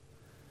words,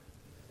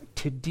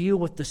 to deal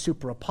with the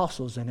super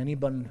apostles and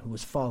anyone who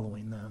was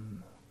following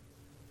them.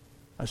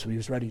 That's what he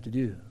was ready to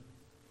do.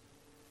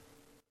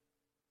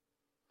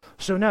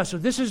 So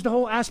this is the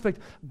whole aspect,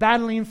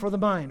 battling for the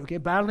mind, okay?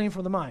 Battling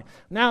for the mind.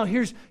 Now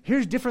here's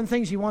different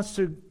things he wants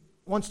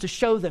to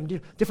show them,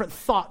 different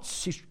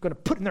thoughts he's going to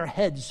put in their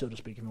heads, so to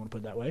speak, if you want to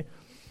put it that way.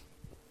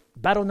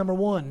 Battle number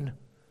 1,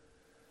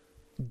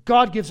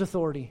 God gives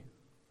authority.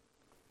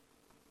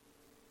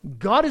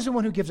 God is the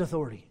one who gives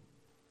authority.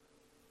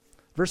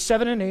 Verse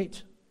 7 and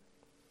 8,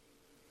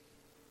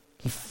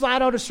 he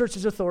flat out asserts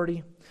his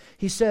authority.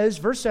 He says,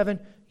 verse 7,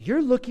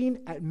 you're looking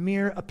at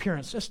mere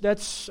appearance.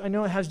 That's I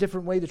know it has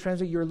different way to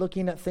translate. You're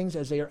looking at things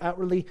as they are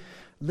outwardly.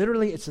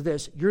 Literally, it's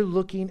this. You're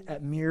looking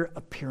at mere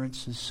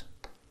appearances.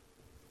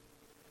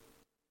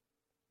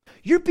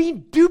 You're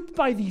being duped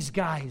by these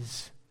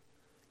guys.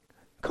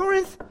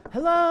 Corinth,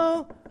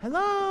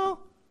 hello,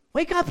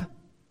 wake up.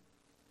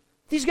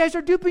 These guys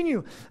are duping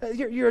you.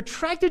 You're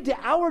attracted to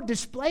our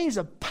displays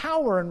of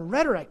power and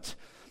rhetoric.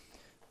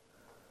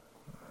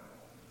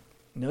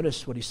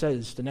 Notice what he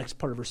says, the next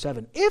part of verse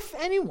 7. If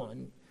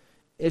anyone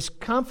is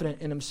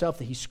confident in himself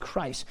that he's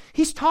Christ,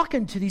 he's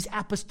talking to these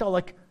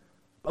apostolic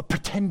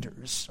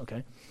pretenders,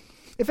 okay?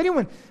 If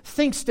anyone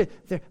thinks that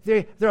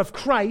they're of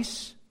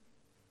Christ,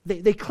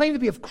 they claim to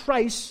be of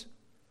Christ,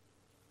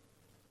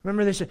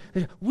 remember they said,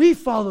 we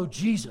follow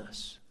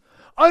Jesus.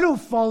 I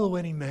don't follow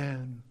any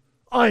man.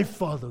 I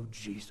follow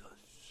Jesus.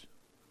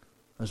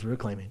 That's what we're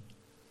claiming.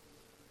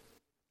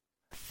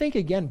 Think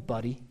again,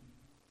 buddy.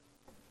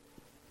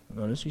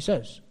 Notice he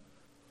says,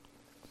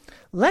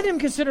 let him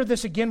consider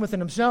this again within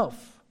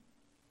himself,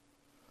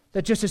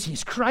 that just as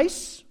he's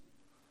Christ,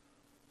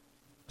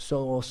 so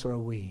also are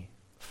we.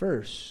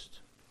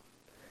 First,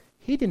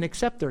 he didn't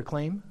accept their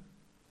claim,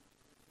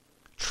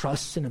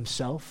 trusts in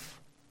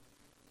himself.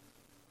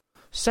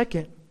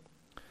 Second,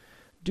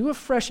 do a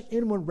fresh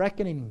inward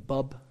reckoning,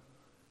 bub.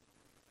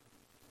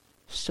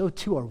 So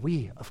too are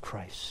we of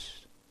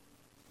Christ.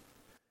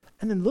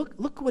 And then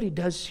look what he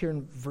does here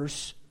in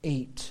verse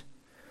 8.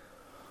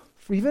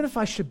 For even if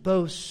I should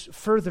boast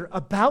further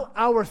about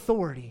our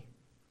authority,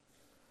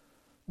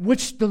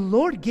 which the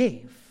Lord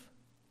gave.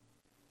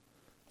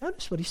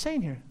 Notice what he's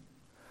saying here.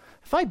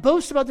 If I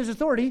boast about this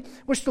authority,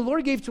 which the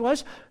Lord gave to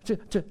us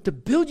to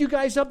build you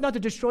guys up, not to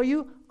destroy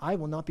you, I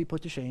will not be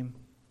put to shame.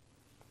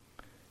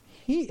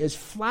 He is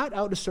flat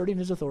out asserting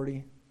his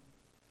authority,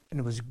 and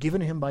it was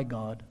given to him by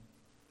God.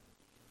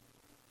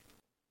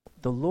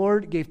 The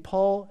Lord gave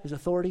Paul his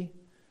authority.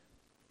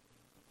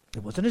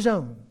 It wasn't his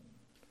own.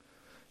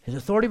 His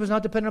authority was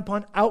not dependent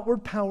upon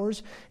outward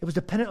powers. It was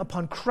dependent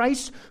upon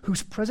Christ,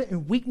 who's present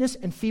in weakness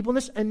and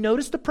feebleness. And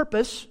notice the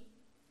purpose: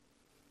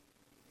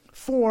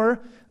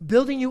 for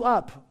building you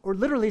up. Or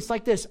literally, it's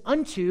like this: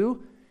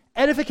 unto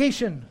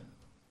edification.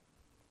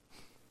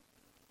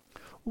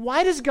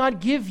 Why does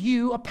God give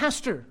you a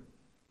pastor?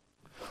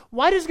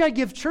 Why does God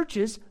give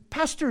churches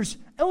pastors,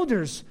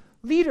 elders,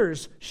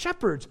 leaders,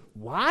 shepherds?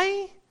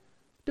 Why?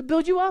 To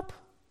build you up,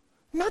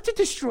 not to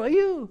destroy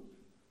you.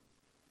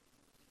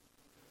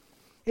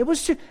 It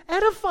was to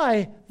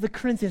edify the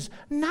Corinthians,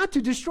 not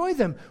to destroy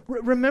them.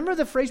 Remember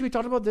the phrase we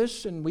talked about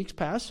this in weeks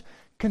past?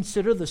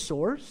 Consider the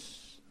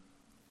source.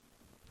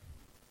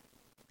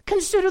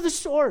 Consider the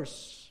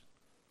source.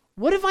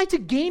 What have I to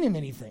gain in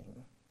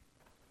anything?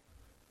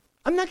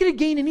 I'm not going to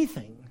gain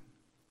anything.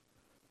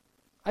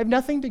 I have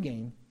nothing to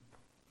gain.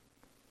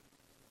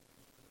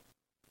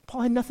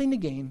 Paul had nothing to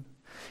gain.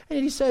 And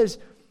he says,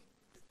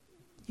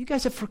 you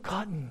guys have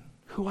forgotten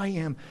who I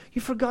am.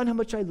 You've forgotten how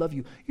much I love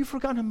you. You've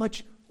forgotten how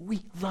much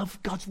we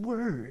love God's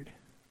word.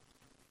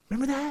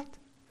 Remember that?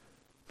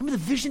 Remember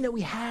the vision that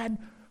we had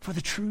for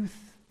the truth?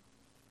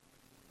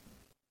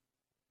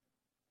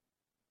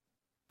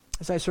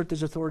 As I assert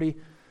this authority,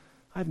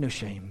 I have no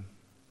shame.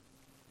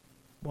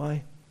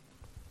 Why?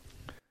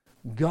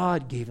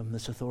 God gave him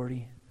this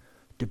authority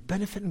to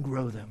benefit and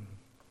grow them.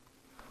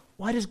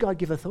 Why does God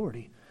give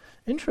authority?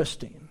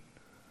 Interesting.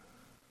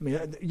 I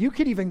mean, you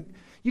can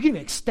even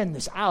extend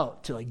this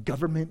out to like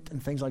government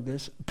and things like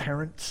this,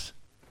 parents.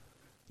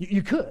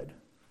 You could.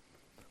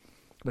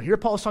 But here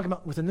Paul is talking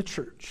about within the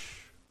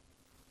church.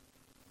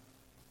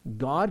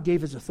 God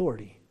gave his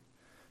authority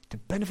to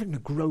benefit and to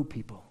grow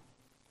people.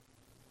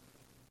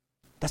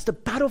 That's the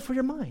battle for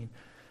your mind.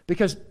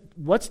 Because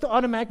what's the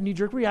automatic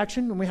knee-jerk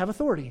reaction when we have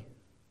authority?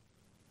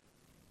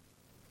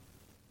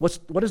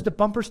 What does the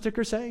bumper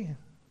sticker say?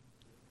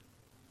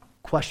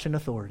 Question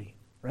authority,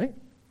 right?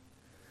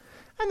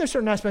 And there's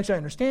certain aspects I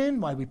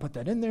understand why we put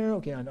that in there.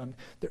 Okay,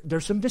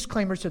 there's some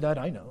disclaimers to that,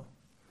 I know.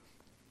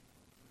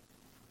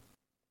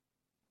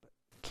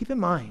 Keep in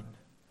mind,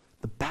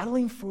 the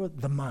battling for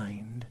the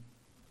mind,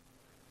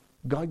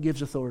 God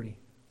gives authority.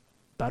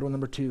 Battle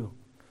number 2,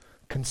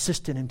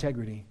 consistent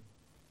integrity.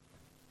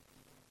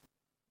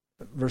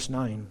 Verse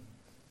 9.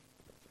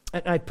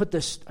 And I put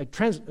this, I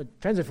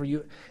translate for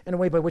you in a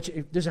way by which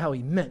this is how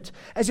he meant.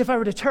 As if I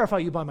were to terrify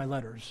you by my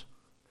letters.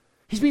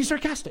 He's being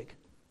sarcastic.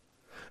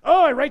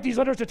 Oh, I write these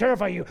letters to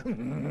terrify you.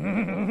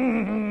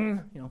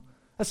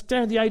 That's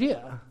kind of the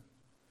idea.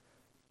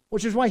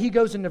 Which is why he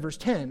goes into verse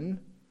 10.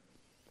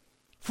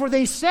 For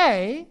they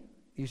say,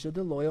 these are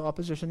the loyal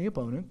opposition, the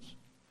opponents,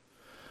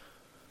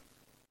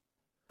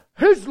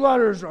 his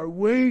letters are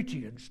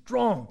weighty and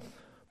strong,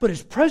 but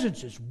his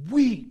presence is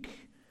weak,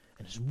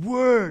 and his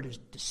word is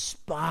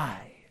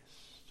despised.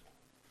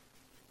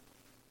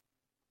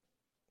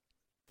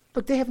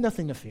 Look, they have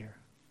nothing to fear,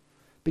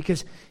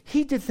 because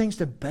he did things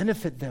to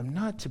benefit them,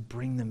 not to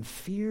bring them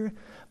fear,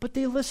 but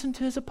they listened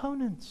to his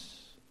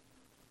opponents.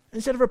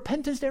 Instead of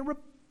repentance, they were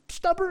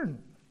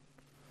stubborn.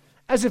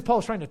 As if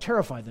Paul's trying to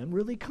terrify them.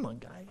 Really? Come on,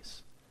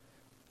 guys.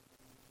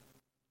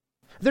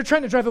 They're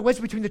trying to drive a wedge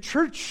between the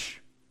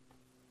church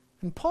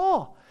and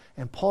Paul.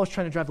 And Paul's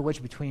trying to drive a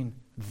wedge between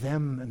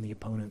them and the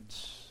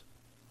opponents.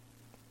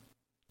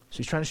 So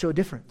he's trying to show a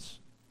difference.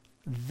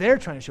 They're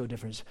trying to show a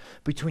difference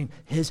between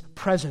his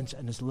presence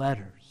and his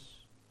letters.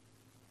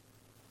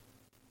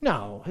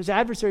 No, his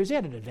adversaries, they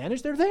had an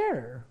advantage. They're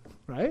there,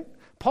 right?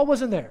 Paul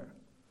wasn't there.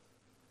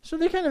 So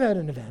they kind of had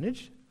an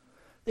advantage.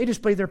 They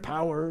displayed their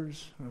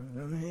powers.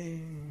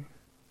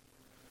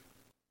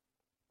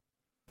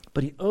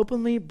 But he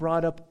openly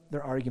brought up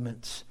their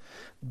arguments.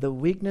 The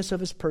weakness of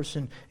his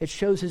person, it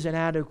shows his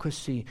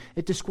inadequacy.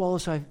 It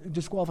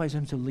disqualifies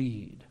him to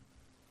lead.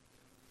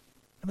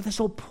 But that's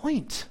the whole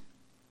point.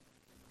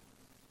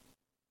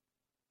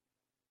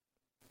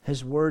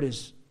 His word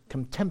is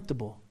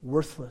contemptible,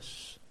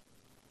 worthless.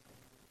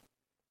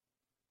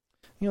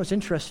 You know what's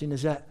interesting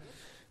is that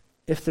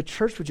if the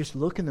church would just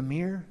look in the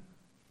mirror,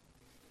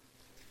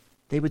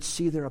 they would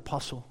see their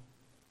apostle.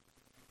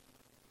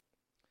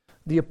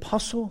 The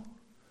apostle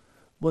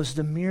was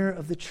the mirror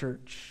of the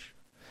church.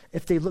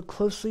 If they look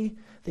closely,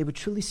 they would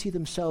truly see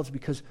themselves,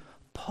 because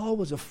Paul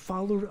was a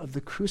follower of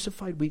the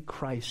crucified weak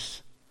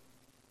Christ,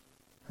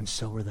 and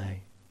so were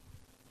they.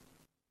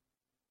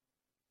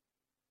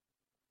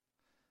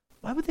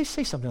 Why would they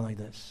say something like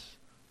this?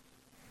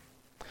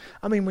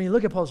 I mean, when you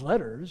look at Paul's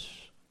letters,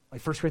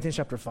 like 1 Corinthians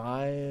chapter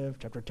 5,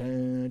 chapter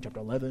 10, chapter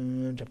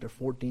 11, chapter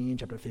 14,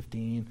 chapter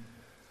 15,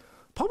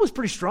 Paul was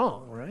pretty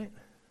strong, right?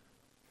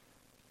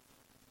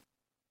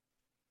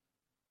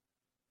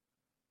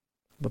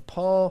 But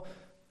Paul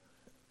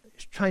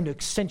is trying to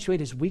accentuate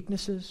his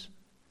weaknesses,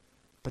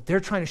 but they're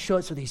trying to show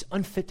it so that he's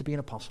unfit to be an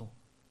apostle.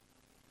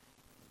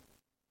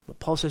 But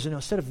Paul says,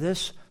 instead of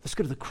this, let's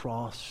go to the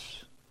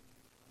cross.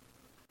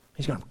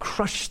 He's going to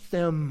crush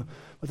them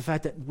with the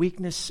fact that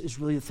weakness is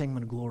really the thing I'm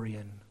going to glory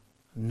in,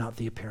 not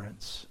the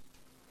appearance.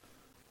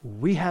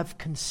 We have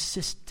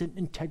consistent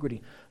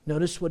integrity.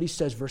 Notice what he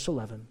says, verse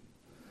 11.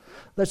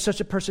 Let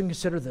such a person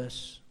consider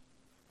this.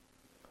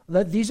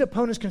 Let these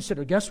opponents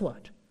consider, guess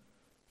what?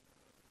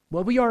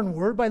 What we are in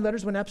word by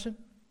letters when absent,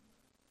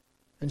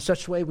 in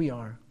such way we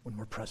are when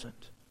we're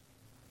present.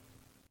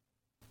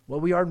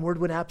 What we are in word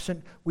when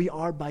absent, we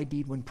are by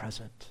deed when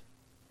present.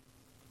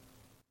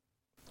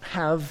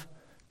 Have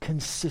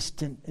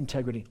consistent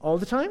integrity. All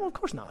the time? Well, of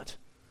course not.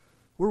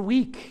 We're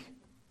weak.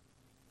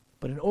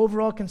 But an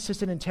overall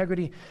consistent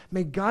integrity,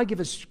 may God give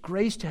us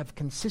grace to have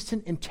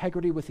consistent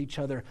integrity with each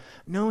other,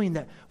 knowing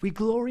that we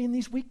glory in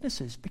these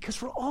weaknesses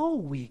because we're all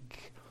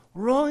weak.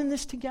 We're all in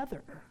this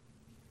together.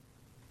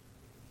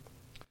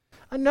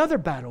 Another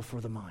battle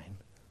for the mind.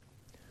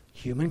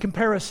 Human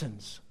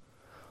comparisons.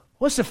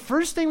 What's the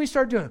first thing we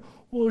start doing?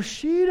 Well,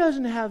 she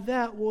doesn't have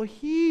that. Well,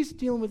 he's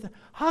dealing with that.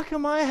 How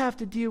come I have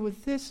to deal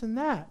with this and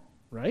that?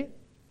 Right?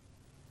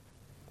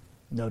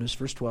 Notice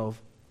verse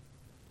 12.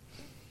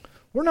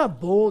 We're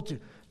not bold to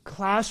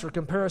class or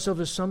compare ourselves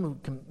with some who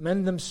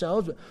commend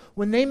themselves, but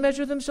when they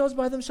measure themselves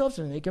by themselves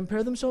and they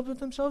compare themselves with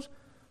themselves,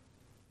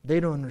 they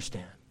don't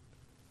understand.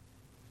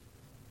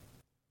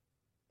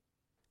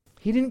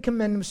 He didn't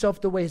commend himself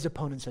the way his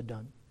opponents had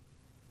done.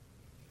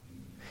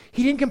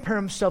 He didn't compare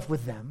himself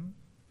with them.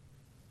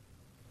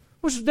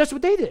 That's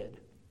what they did.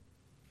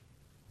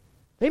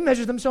 They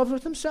measured themselves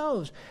with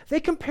themselves.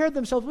 They compared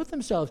themselves with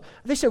themselves.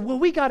 They said, well,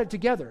 we got it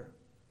together.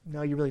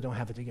 No, you really don't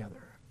have it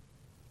together.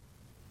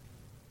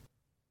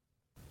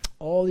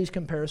 All these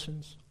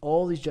comparisons,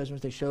 all these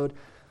judgments they showed,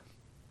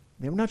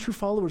 they were not true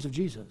followers of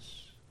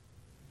Jesus.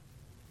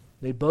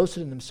 They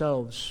boasted in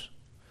themselves.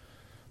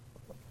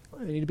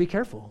 We need to be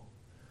careful.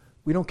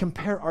 We don't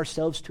compare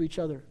ourselves to each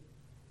other.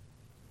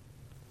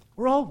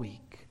 We're all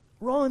weak.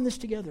 We're all in this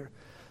together.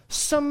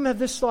 Some have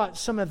this thought,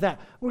 some have that.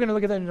 We're going to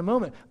look at that in a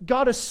moment.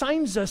 God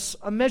assigns us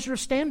a measure of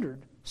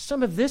standard.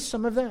 Some of this,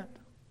 some of that.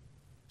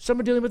 Some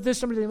are dealing with this,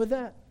 some are dealing with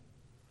that.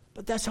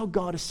 But that's how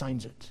God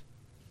assigns it.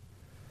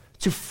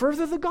 To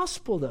further the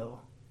gospel,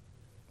 though,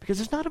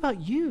 because it's not about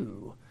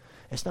you.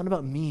 It's not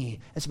about me.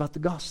 It's about the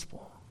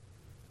gospel,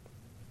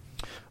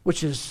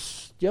 which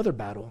is the other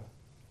battle.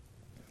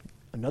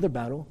 Another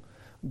battle,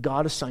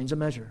 God assigns a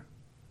measure.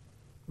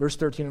 Verse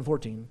 13 and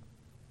 14.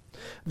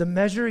 The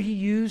measure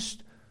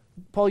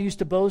Paul used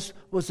to boast,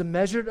 was the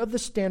measure of the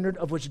standard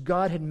of which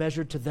God had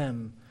measured to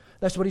them.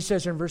 That's what he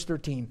says here in verse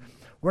 13.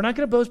 We're not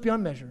going to boast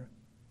beyond measure,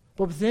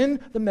 but within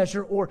the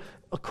measure, or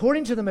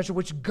according to the measure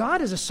which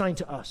God has assigned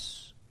to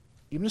us,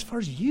 even as far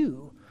as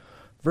you.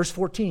 Verse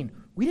 14,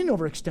 we didn't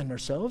overextend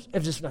ourselves,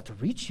 as if not to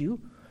reach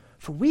you,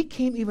 for we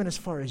came even as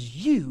far as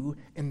you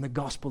in the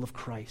gospel of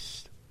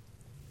Christ.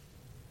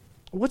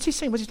 What's he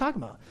saying? What's he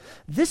talking about?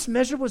 This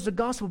measure was the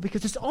gospel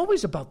because it's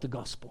always about the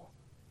gospel.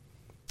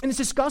 And it's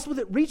this gospel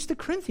that reached the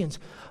Corinthians.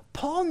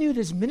 Paul knew that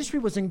his ministry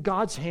was in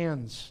God's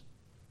hands.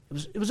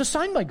 It was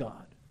assigned by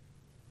God.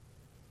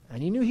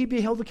 And he knew he'd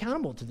be held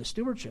accountable to the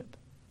stewardship.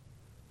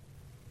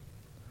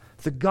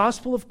 The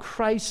gospel of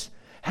Christ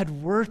had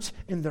worked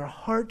in their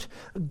heart.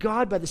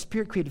 God, by the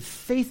Spirit, created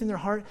faith in their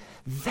heart.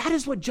 That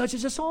is what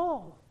judges us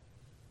all.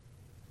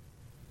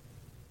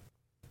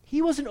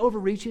 He wasn't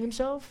overreaching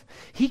himself.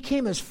 He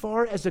came as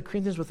far as the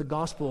Corinthians with the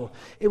gospel.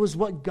 It was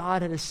what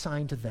God had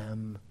assigned to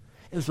them.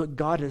 It was what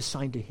God had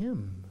assigned to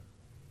him.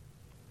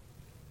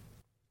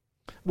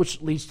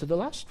 Which leads to the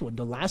last one,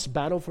 the last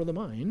battle for the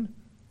mind.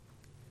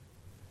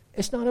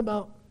 It's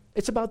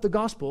about the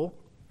gospel,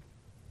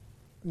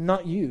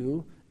 not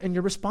you, and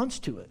your response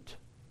to it.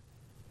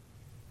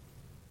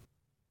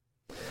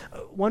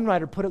 One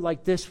writer put it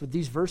like this with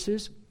these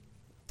verses.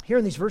 Here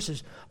in these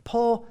verses,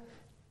 Paul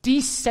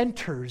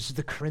decenters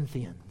the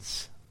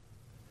Corinthians.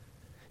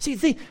 See,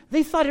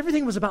 they thought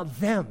everything was about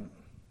them.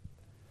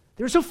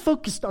 They were so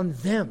focused on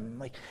them,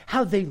 like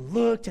how they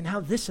looked and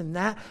how this and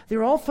that. They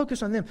were all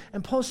focused on them.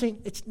 And Paul's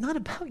saying, it's not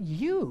about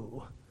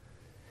you.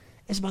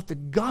 It's about the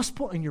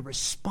gospel and your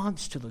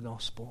response to the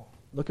gospel.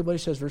 Look at what he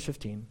says, verse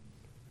 15.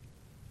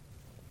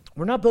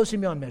 We're not boasting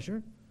beyond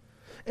measure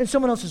in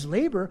someone else's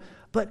labor,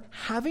 but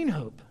having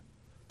hope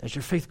that as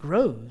your faith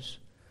grows,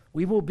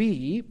 we will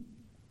be,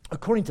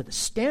 according to the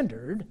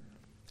standard,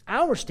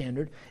 our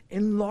standard,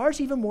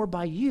 enlarged even more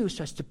by you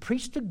so as to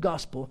preach the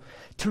gospel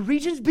to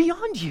regions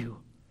beyond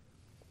you.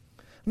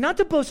 Not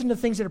to boast in the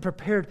things that are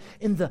prepared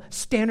in the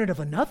standard of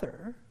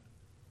another.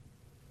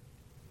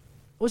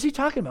 What's he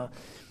talking about?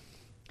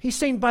 He's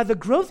saying by the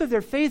growth of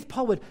their faith,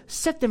 Paul would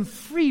set them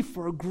free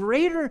for a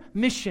greater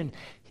mission.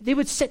 They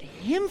would set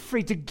him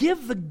free to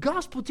give the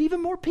gospel to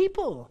even more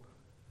people.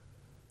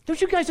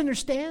 Don't you guys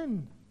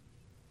understand?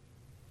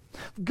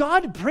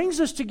 God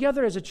brings us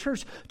together as a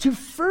church to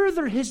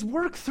further his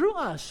work through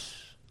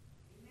us.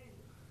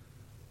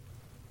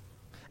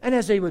 And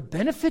as they would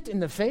benefit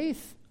in the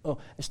faith,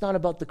 it's not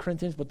about the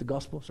Corinthians, but the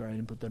gospel. Sorry, I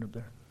didn't put that up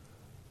there.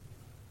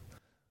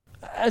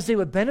 As they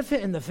would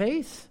benefit in the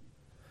faith,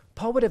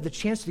 Paul would have the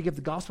chance to give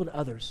the gospel to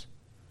others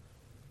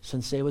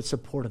since they would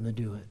support him to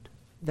do it.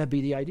 That'd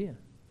be the idea.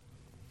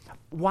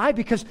 Why?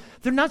 Because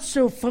they're not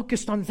so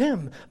focused on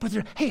them, but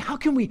they're, hey, how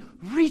can we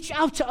reach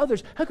out to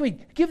others? How can we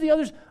give the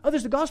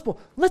others the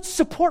gospel? Let's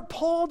support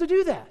Paul to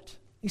do that.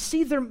 You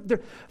see,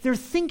 they're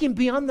thinking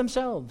beyond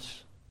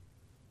themselves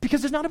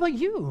because it's not about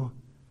you.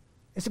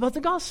 It's about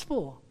the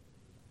gospel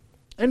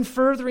and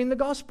furthering the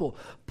gospel.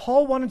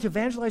 Paul wanted to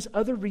evangelize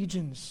other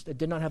regions that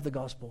did not have the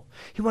gospel.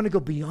 He wanted to go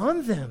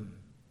beyond them.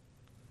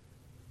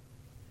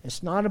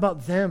 It's not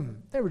about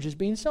them. They were just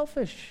being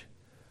selfish.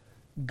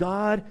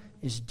 God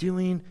is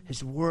doing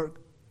his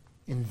work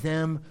in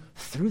them,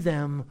 through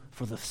them,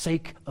 for the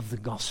sake of the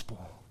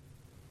gospel.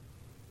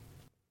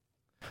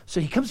 So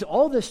he comes to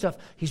all this stuff.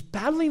 He's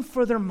battling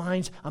for their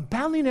minds. I'm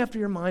battling after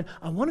your mind.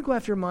 I want to go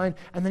after your mind.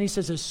 And then he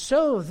says this,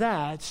 so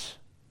that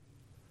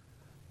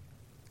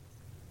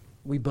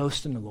we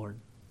boast in the Lord.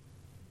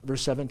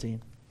 Verse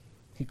 17.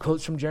 He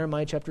quotes from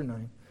Jeremiah chapter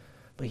 9.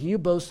 But he who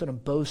boasts, let him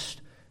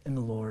boast in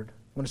the Lord.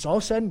 When it's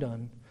all said and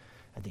done,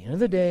 at the end of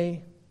the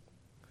day,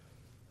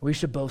 we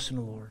should boast in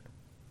the Lord.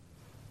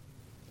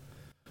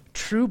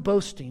 True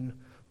boasting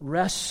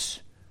rests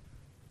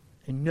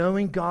in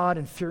knowing God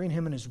and fearing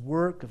him in his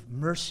work of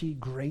mercy,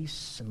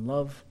 grace, and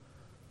love.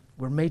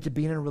 We're made to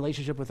be in a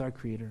relationship with our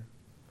Creator,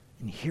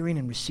 in hearing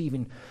and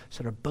receiving,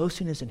 so that our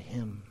boasting is in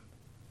him.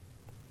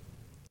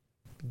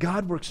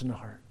 God works in the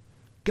heart.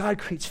 God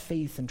creates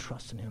faith and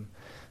trust in him.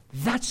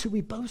 That's who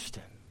we boast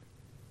in,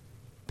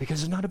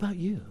 because it's not about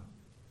you.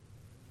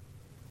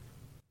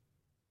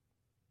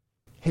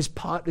 His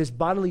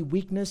bodily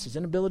weakness, his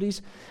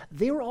inabilities,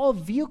 they were all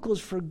vehicles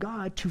for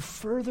God to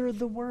further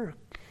the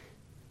work.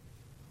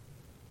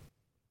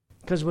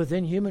 Because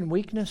within human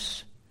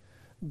weakness,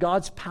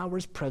 God's power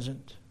is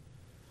present,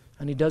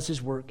 and he does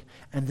his work,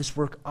 and this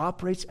work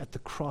operates at the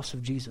cross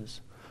of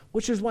Jesus,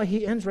 which is why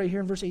he ends right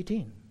here in verse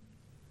 18.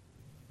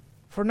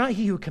 For not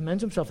he who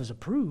commends himself is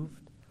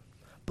approved,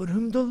 but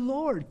whom the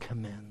Lord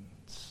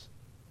commends.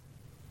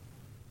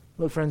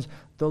 Look, friends,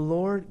 the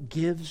Lord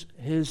gives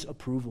his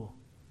approval.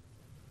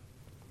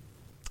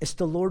 It's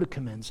the Lord who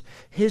commends.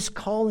 His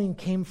calling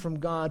came from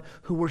God,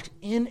 who worked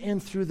in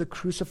and through the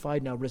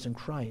crucified, now risen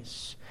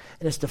Christ.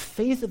 And it's the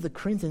faith of the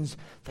Corinthians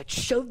that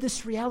showed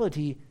this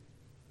reality,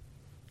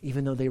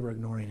 even though they were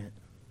ignoring it.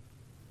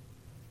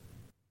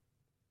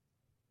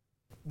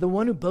 The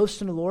one who boasts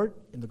in the Lord,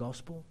 in the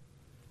gospel,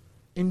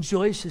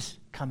 enjoys his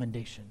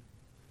commendation.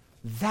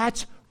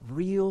 That's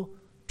real,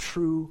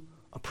 true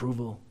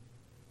approval.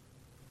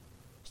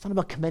 It's not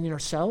about commending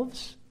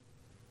ourselves.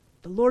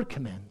 The Lord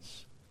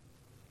commends.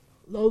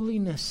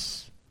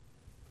 Lowliness,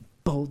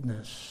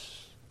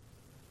 boldness.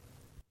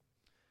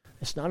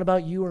 It's not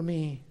about you or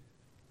me.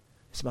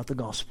 It's about the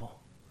gospel.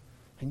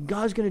 And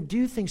God's going to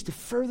do things to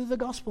further the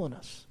gospel in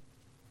us.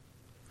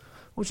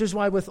 Which is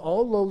why with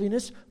all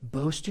lowliness,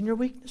 boast in your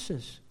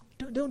weaknesses.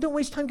 Don't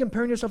waste time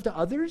comparing yourself to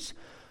others.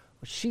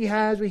 What she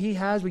has, what he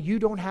has, what you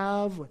don't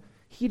have, what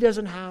he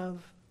doesn't have.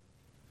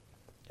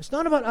 It's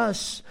not about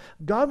us.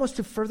 God wants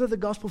to further the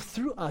gospel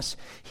through us.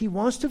 He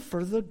wants to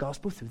further the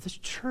gospel through this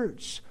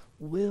church.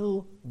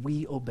 Will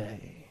we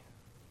obey?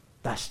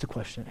 That's the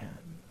question at hand.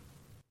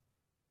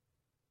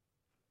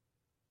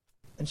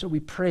 And so we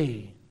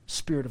pray,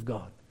 Spirit of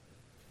God,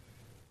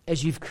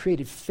 as you've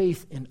created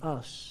faith in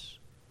us,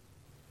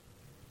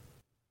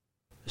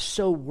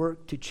 so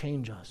work to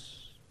change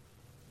us.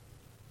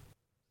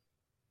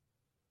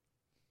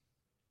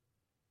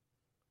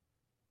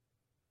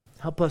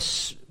 Help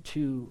us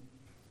to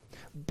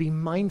be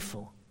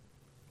mindful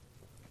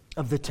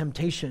of the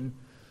temptation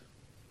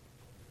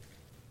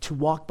to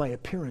walk by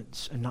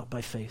appearance and not by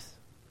faith.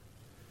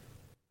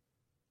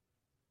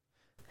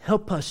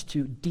 Help us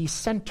to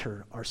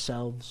decenter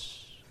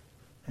ourselves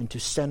and to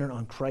center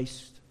on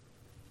Christ.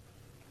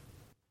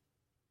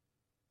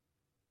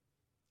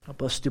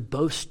 Help us to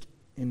boast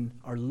in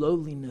our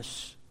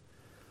lowliness,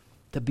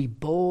 to be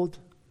bold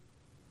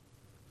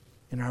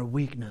in our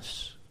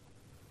weakness,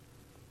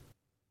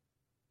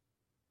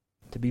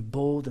 to be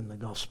bold in the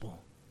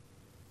gospel.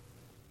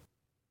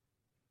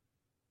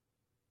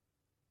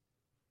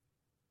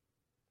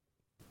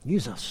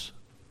 Use us.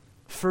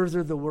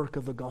 Further the work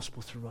of the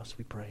gospel through us,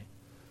 we pray.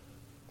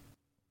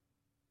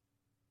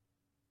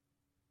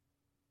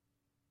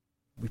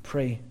 We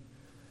pray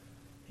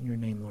in your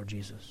name, Lord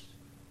Jesus.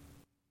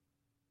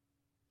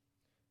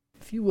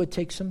 If you would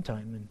take some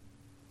time and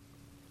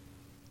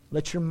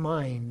let your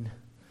mind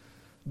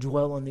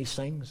dwell on these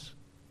things.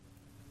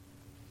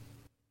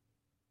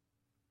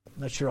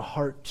 Let your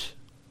heart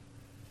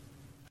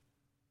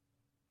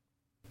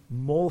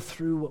mull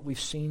through what we've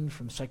seen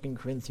from 2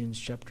 Corinthians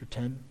chapter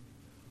 10.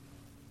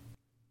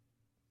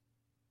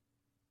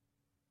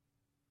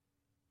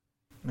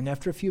 And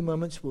after a few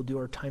moments, we'll do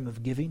our time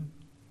of giving.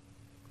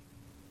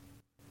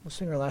 We'll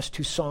sing our last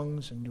two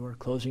songs and do our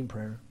closing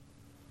prayer.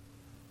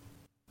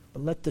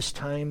 But let this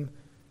time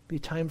be a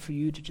time for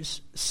you to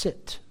just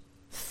sit,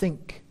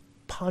 think,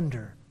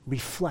 ponder,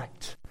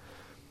 reflect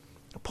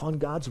upon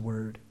God's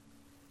word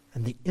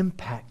and the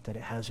impact that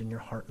it has in your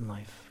heart and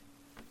life.